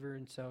a believer,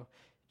 and so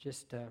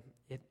just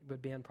it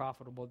would be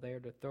unprofitable there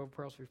to throw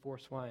pearls before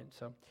swine.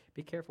 So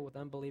be careful with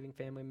unbelieving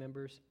family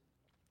members.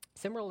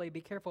 Similarly,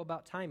 be careful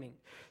about timing.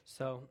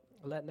 So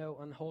let no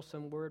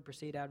unwholesome word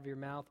proceed out of your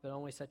mouth, but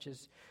only such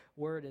as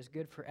word is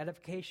good for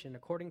edification,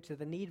 according to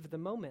the need of the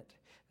moment.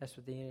 That's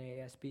what the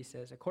NASB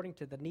says. According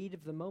to the need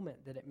of the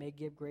moment, that it may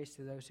give grace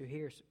to those who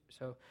hear.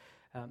 So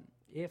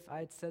if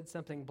I'd said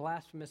something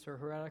blasphemous or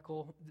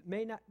heretical,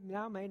 may not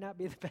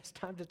be the best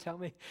time to tell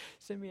me.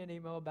 Send me an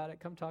email about it.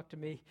 Come talk to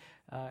me.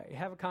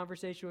 Have a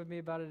conversation with me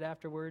about it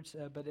afterwards.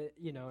 But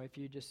if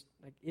you just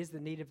is the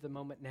need of the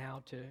moment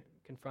now to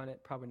confront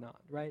it? Probably not,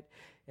 right?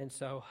 And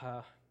so,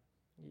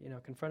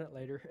 confront it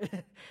later.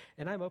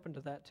 And I'm open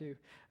to that too.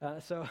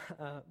 So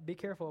be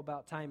careful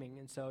about timing.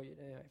 And so,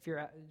 if you're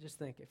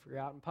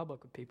out in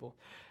public with people,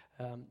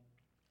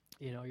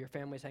 your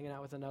family's hanging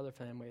out with another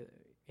family.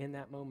 In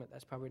that moment,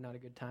 that's probably not a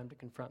good time to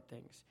confront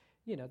things.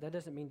 That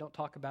doesn't mean don't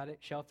talk about it,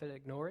 shelf it,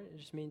 ignore it. It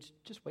just means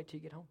just wait till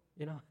you get home.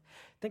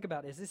 Think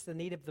about, is this the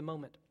need of the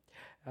moment?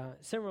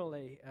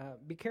 Similarly,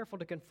 be careful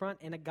to confront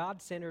in a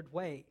God-centered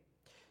way.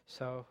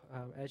 So,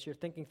 as you're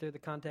thinking through the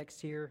context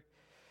here,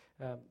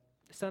 the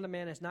Son of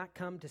Man has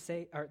come to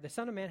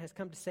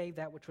save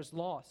that which was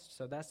lost.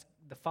 So that's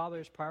the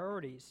Father's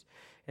priorities.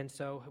 And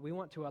so we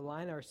want to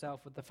align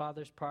ourselves with the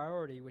Father's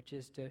priority, which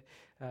is to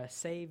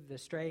save the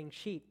straying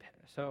sheep.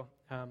 So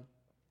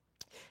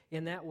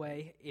in that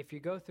way, if you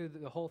go through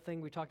the whole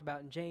thing we talked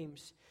about in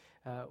James,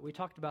 we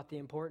talked about the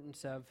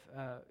importance of,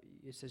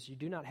 it says, you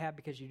do not have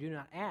because you do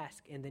not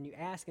ask, and then you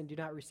ask and do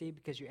not receive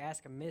because you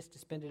ask amiss to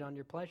spend it on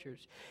your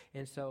pleasures.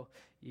 And so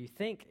you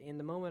think in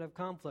the moment of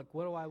conflict,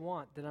 what do I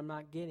want that I'm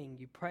not getting?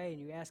 You pray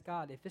and you ask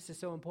God, if this is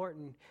so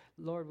important,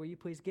 Lord, will you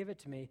please give it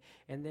to me?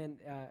 And then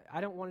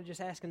I don't want to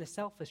just ask in a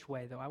selfish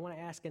way, though. I want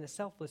to ask in a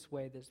selfless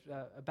way that's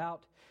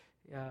about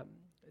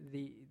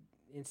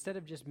instead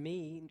of just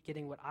me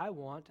getting what I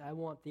want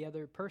the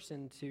other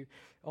person to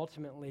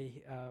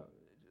ultimately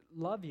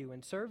love you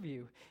and serve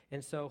you.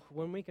 And so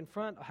when we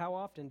confront, how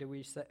often do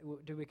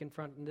we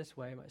confront in this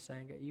way? Am I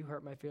saying, you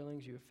hurt my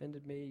feelings, you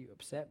offended me, you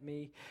upset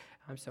me,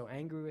 I'm so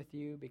angry with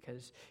you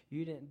because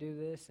you didn't do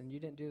this and you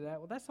didn't do that?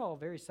 Well, that's all a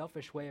very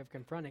selfish way of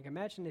confronting.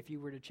 Imagine if you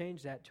were to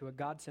change that to a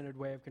God-centered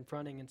way of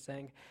confronting and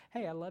saying,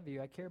 hey, I love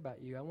you, I care about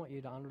you, I want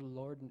you to honor the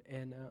Lord,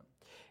 and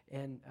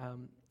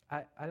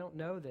I don't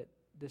know that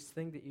this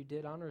thing that you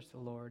did honors the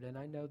Lord, and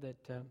I know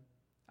that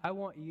I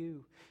want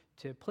you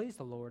to please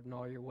the Lord in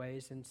all your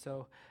ways. And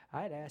so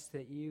I'd ask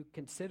that you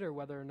consider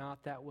whether or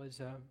not that was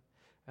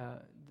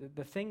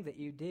the thing that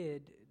you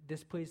did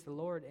displeased the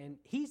Lord, and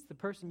He's the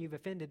person you've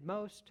offended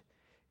most.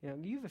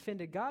 You've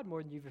offended God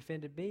more than you've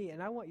offended me,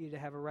 and I want you to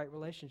have a right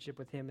relationship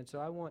with Him. And so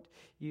I want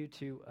you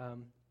to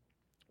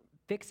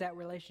fix that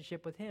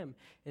relationship with Him.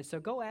 And so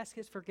go ask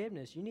His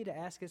forgiveness. You need to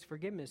ask His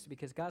forgiveness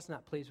because God's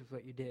not pleased with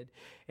what you did.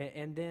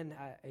 And then,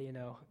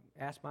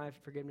 ask my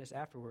forgiveness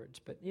afterwards.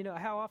 But,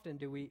 how often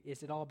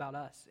is it all about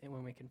us and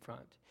when we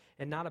confront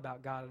and not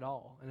about God at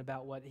all and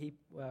about what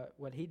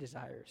He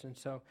desires? And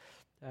so,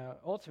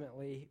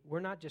 ultimately, we're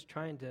not just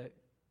trying to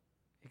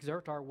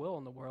exert our will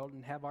in the world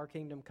and have our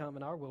kingdom come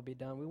and our will be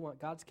done. We want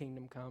God's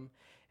kingdom come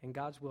and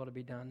God's will to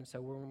be done. And so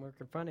when we're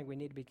confronting, we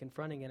need to be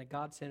confronting in a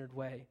God-centered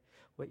way.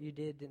 What you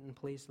did didn't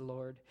please the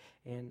Lord,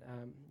 and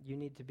you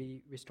need to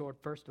be restored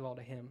first of all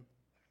to Him.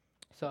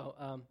 So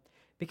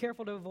be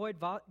careful to avoid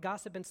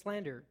gossip and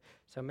slander.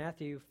 So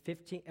Matthew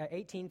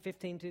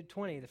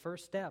 18:15-20, the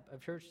first step of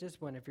church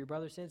discipline. If your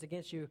brother sins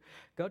against you,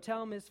 go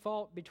tell him his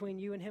fault between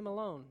you and him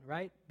alone,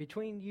 right?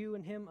 Between you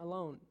and him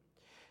alone.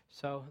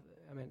 So,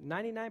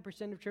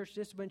 99% of church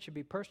discipline should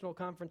be personal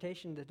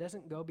confrontation that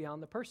doesn't go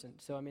beyond the person.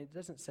 So, it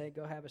doesn't say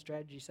go have a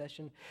strategy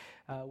session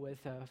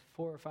with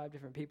 4 or 5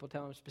 different people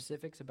telling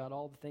specifics about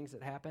all the things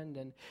that happened.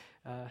 And,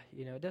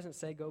 it doesn't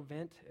say go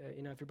vent.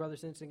 If your brother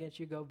sins against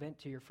you, go vent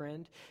to your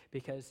friend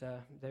because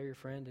they're your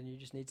friend and you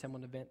just need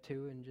someone to vent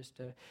to. And just,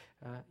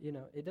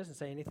 it doesn't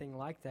say anything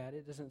like that.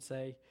 It doesn't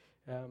say...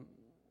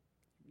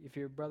 if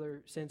your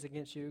brother sins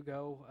against you,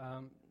 go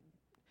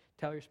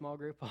tell your small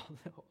group all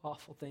the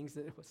awful things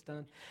that was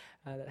done,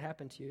 that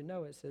happened to you.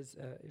 No, it says,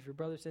 if your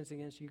brother sins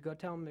against you, go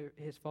tell him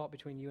his fault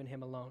between you and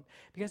him alone.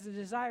 Because the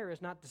desire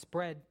is not to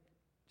spread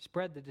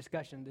the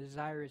discussion. The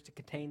desire is to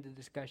contain the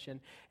discussion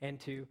and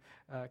to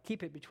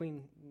keep it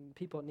between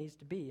people it needs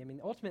to be. I mean,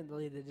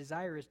 ultimately, the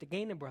desire is to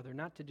gain a brother,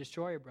 not to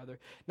destroy a brother,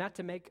 not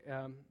to make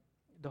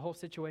the whole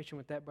situation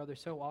with that brother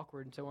so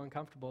awkward and so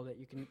uncomfortable that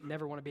you can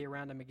never want to be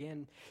around him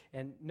again,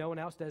 and no one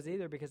else does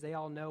either because they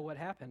all know what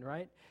happened,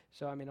 right?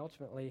 So, I mean,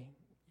 ultimately,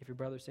 if your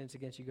brother sins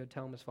against you, go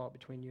tell him his fault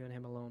between you and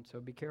him alone. So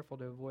be careful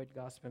to avoid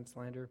gossip and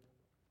slander.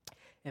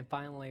 And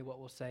finally, what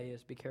we'll say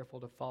is be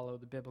careful to follow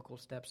the biblical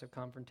steps of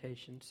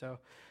confrontation. So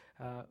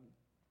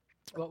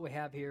what we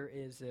have here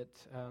is that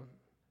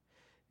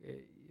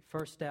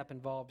first step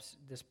involves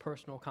this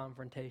personal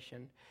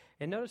confrontation.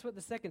 And notice what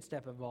the second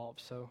step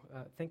involves. So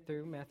think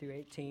through Matthew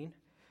 18.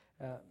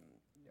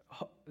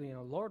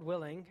 Lord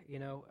willing,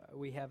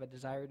 we have a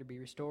desire to be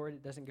restored.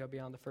 It doesn't go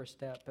beyond the first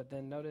step. But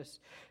then notice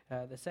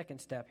the second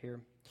step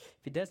here.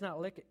 If he does not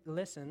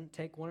listen,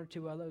 take one or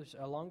two others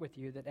along with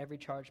you, that every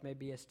charge may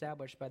be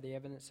established by the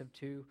evidence of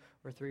 2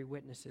 or 3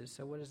 witnesses.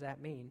 So what does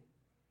that mean?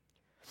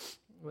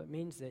 Well, it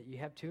means that you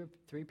have 2 or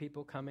 3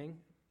 people coming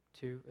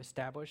to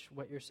establish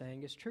what you're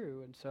saying is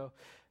true. And so,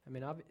 I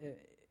mean,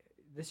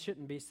 this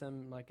shouldn't be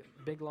some like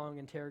big, long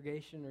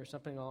interrogation or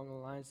something along the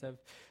lines of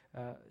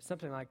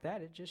something like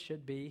that. It just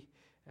should be,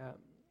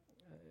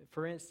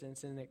 for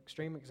instance, in an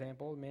extreme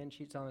example, a man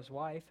cheats on his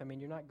wife. I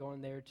mean, you're not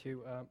going there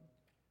to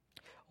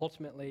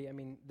ultimately, I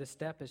mean, the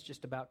step is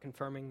just about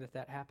confirming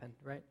that happened,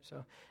 right?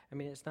 So, I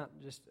mean, it's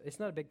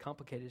not a big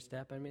complicated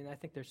step. I mean, I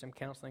think there's some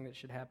counseling that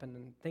should happen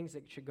and things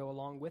that should go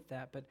along with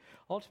that. But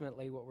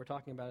ultimately, what we're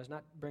talking about is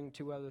not bring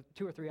 2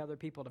 or 3 other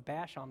people to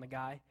bash on the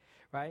guy,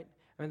 right?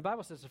 I mean, the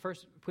Bible says the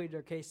first plea to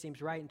their case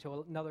seems right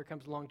until another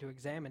comes along to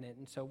examine it.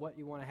 And so what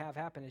you want to have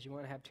happen is you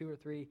want to have 2 or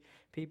 3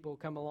 people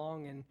come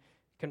along and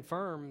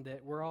confirm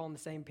that we're all on the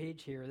same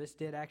page here. This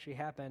did actually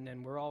happen,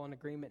 and we're all in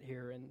agreement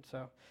here. And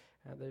so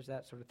there's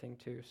that sort of thing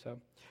too. So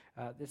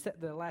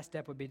the last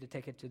step would be to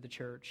take it to the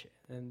church.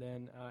 And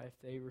then if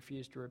they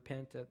refuse to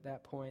repent at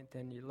that point,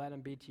 then you let them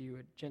be to you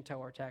a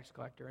Gentile or tax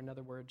collector. In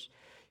other words,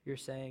 you're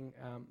saying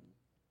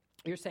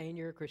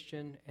you're a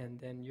Christian, and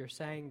then you're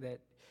saying that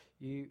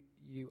you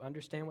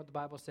understand what the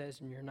Bible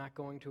says and you're not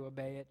going to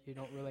obey it. You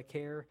don't really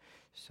care.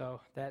 So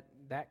that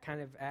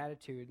kind of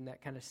attitude and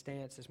that kind of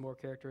stance is more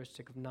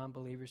characteristic of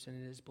non-believers than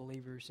it is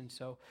believers. And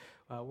so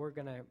we're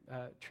going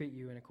to treat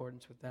you in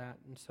accordance with that.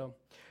 And so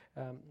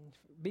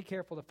be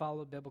careful to follow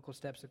the biblical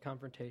steps of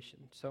confrontation.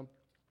 So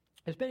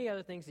there's many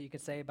other things that you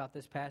can say about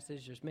this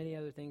passage. There's many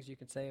other things you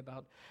can say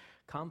about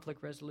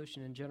conflict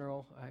resolution in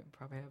general. We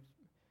probably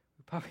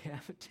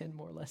have 10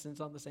 more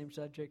lessons on the same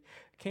subject.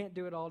 Can't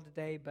do it all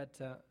today, but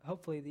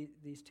hopefully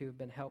these 2 have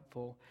been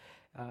helpful.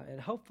 And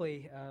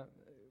hopefully,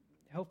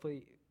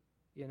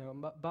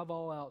 above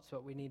all else,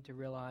 what we need to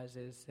realize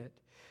is that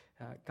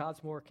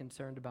God's more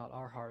concerned about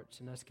our hearts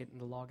and us getting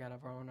the log out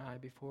of our own eye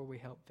before we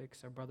help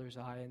fix our brother's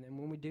eye. And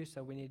when we do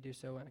so, we need to do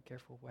so in a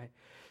careful way.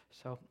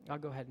 So I'll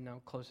go ahead and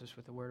now close this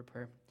with a word of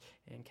prayer,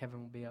 and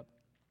Kevin will be up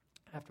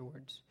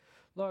afterwards.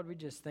 Lord, we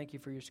just thank you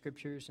for your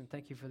scriptures, and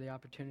thank you for the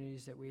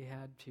opportunities that we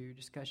had to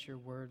discuss your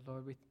word.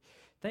 Lord, we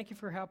thank you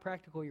for how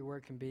practical your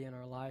word can be in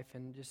our life,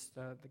 and just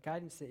the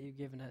guidance that you've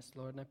given us,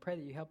 Lord. And I pray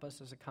that you help us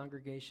as a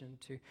congregation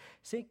to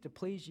seek to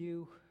please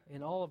you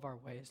in all of our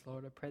ways,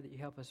 Lord. I pray that you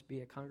help us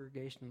be a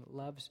congregation that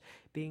loves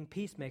being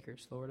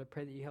peacemakers, Lord. I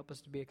pray that you help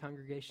us to be a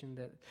congregation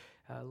that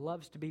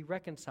loves to be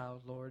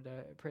reconciled, Lord.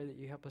 I pray that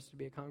you help us to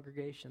be a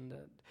congregation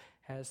that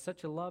has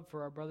such a love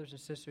for our brothers and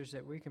sisters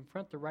that we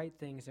confront the right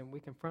things and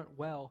we confront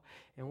well.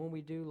 And when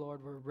we do,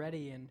 Lord, we're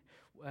ready and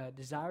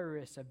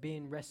desirous of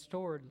being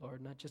restored,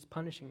 Lord, not just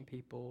punishing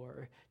people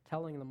or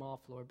telling them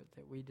off, Lord, but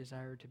that we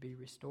desire to be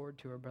restored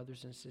to our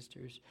brothers and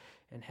sisters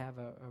and have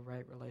a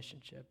right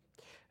relationship.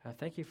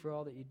 Thank you for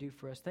all that you do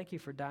for us. Thank you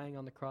for dying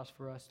on the cross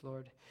for us,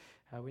 Lord.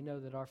 We know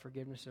that our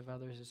forgiveness of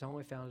others is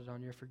only founded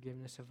on your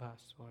forgiveness of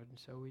us, Lord. And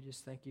so we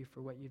just thank you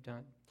for what you've done.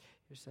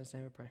 In your son's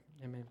name I pray.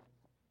 Amen.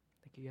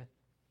 Thank you, God.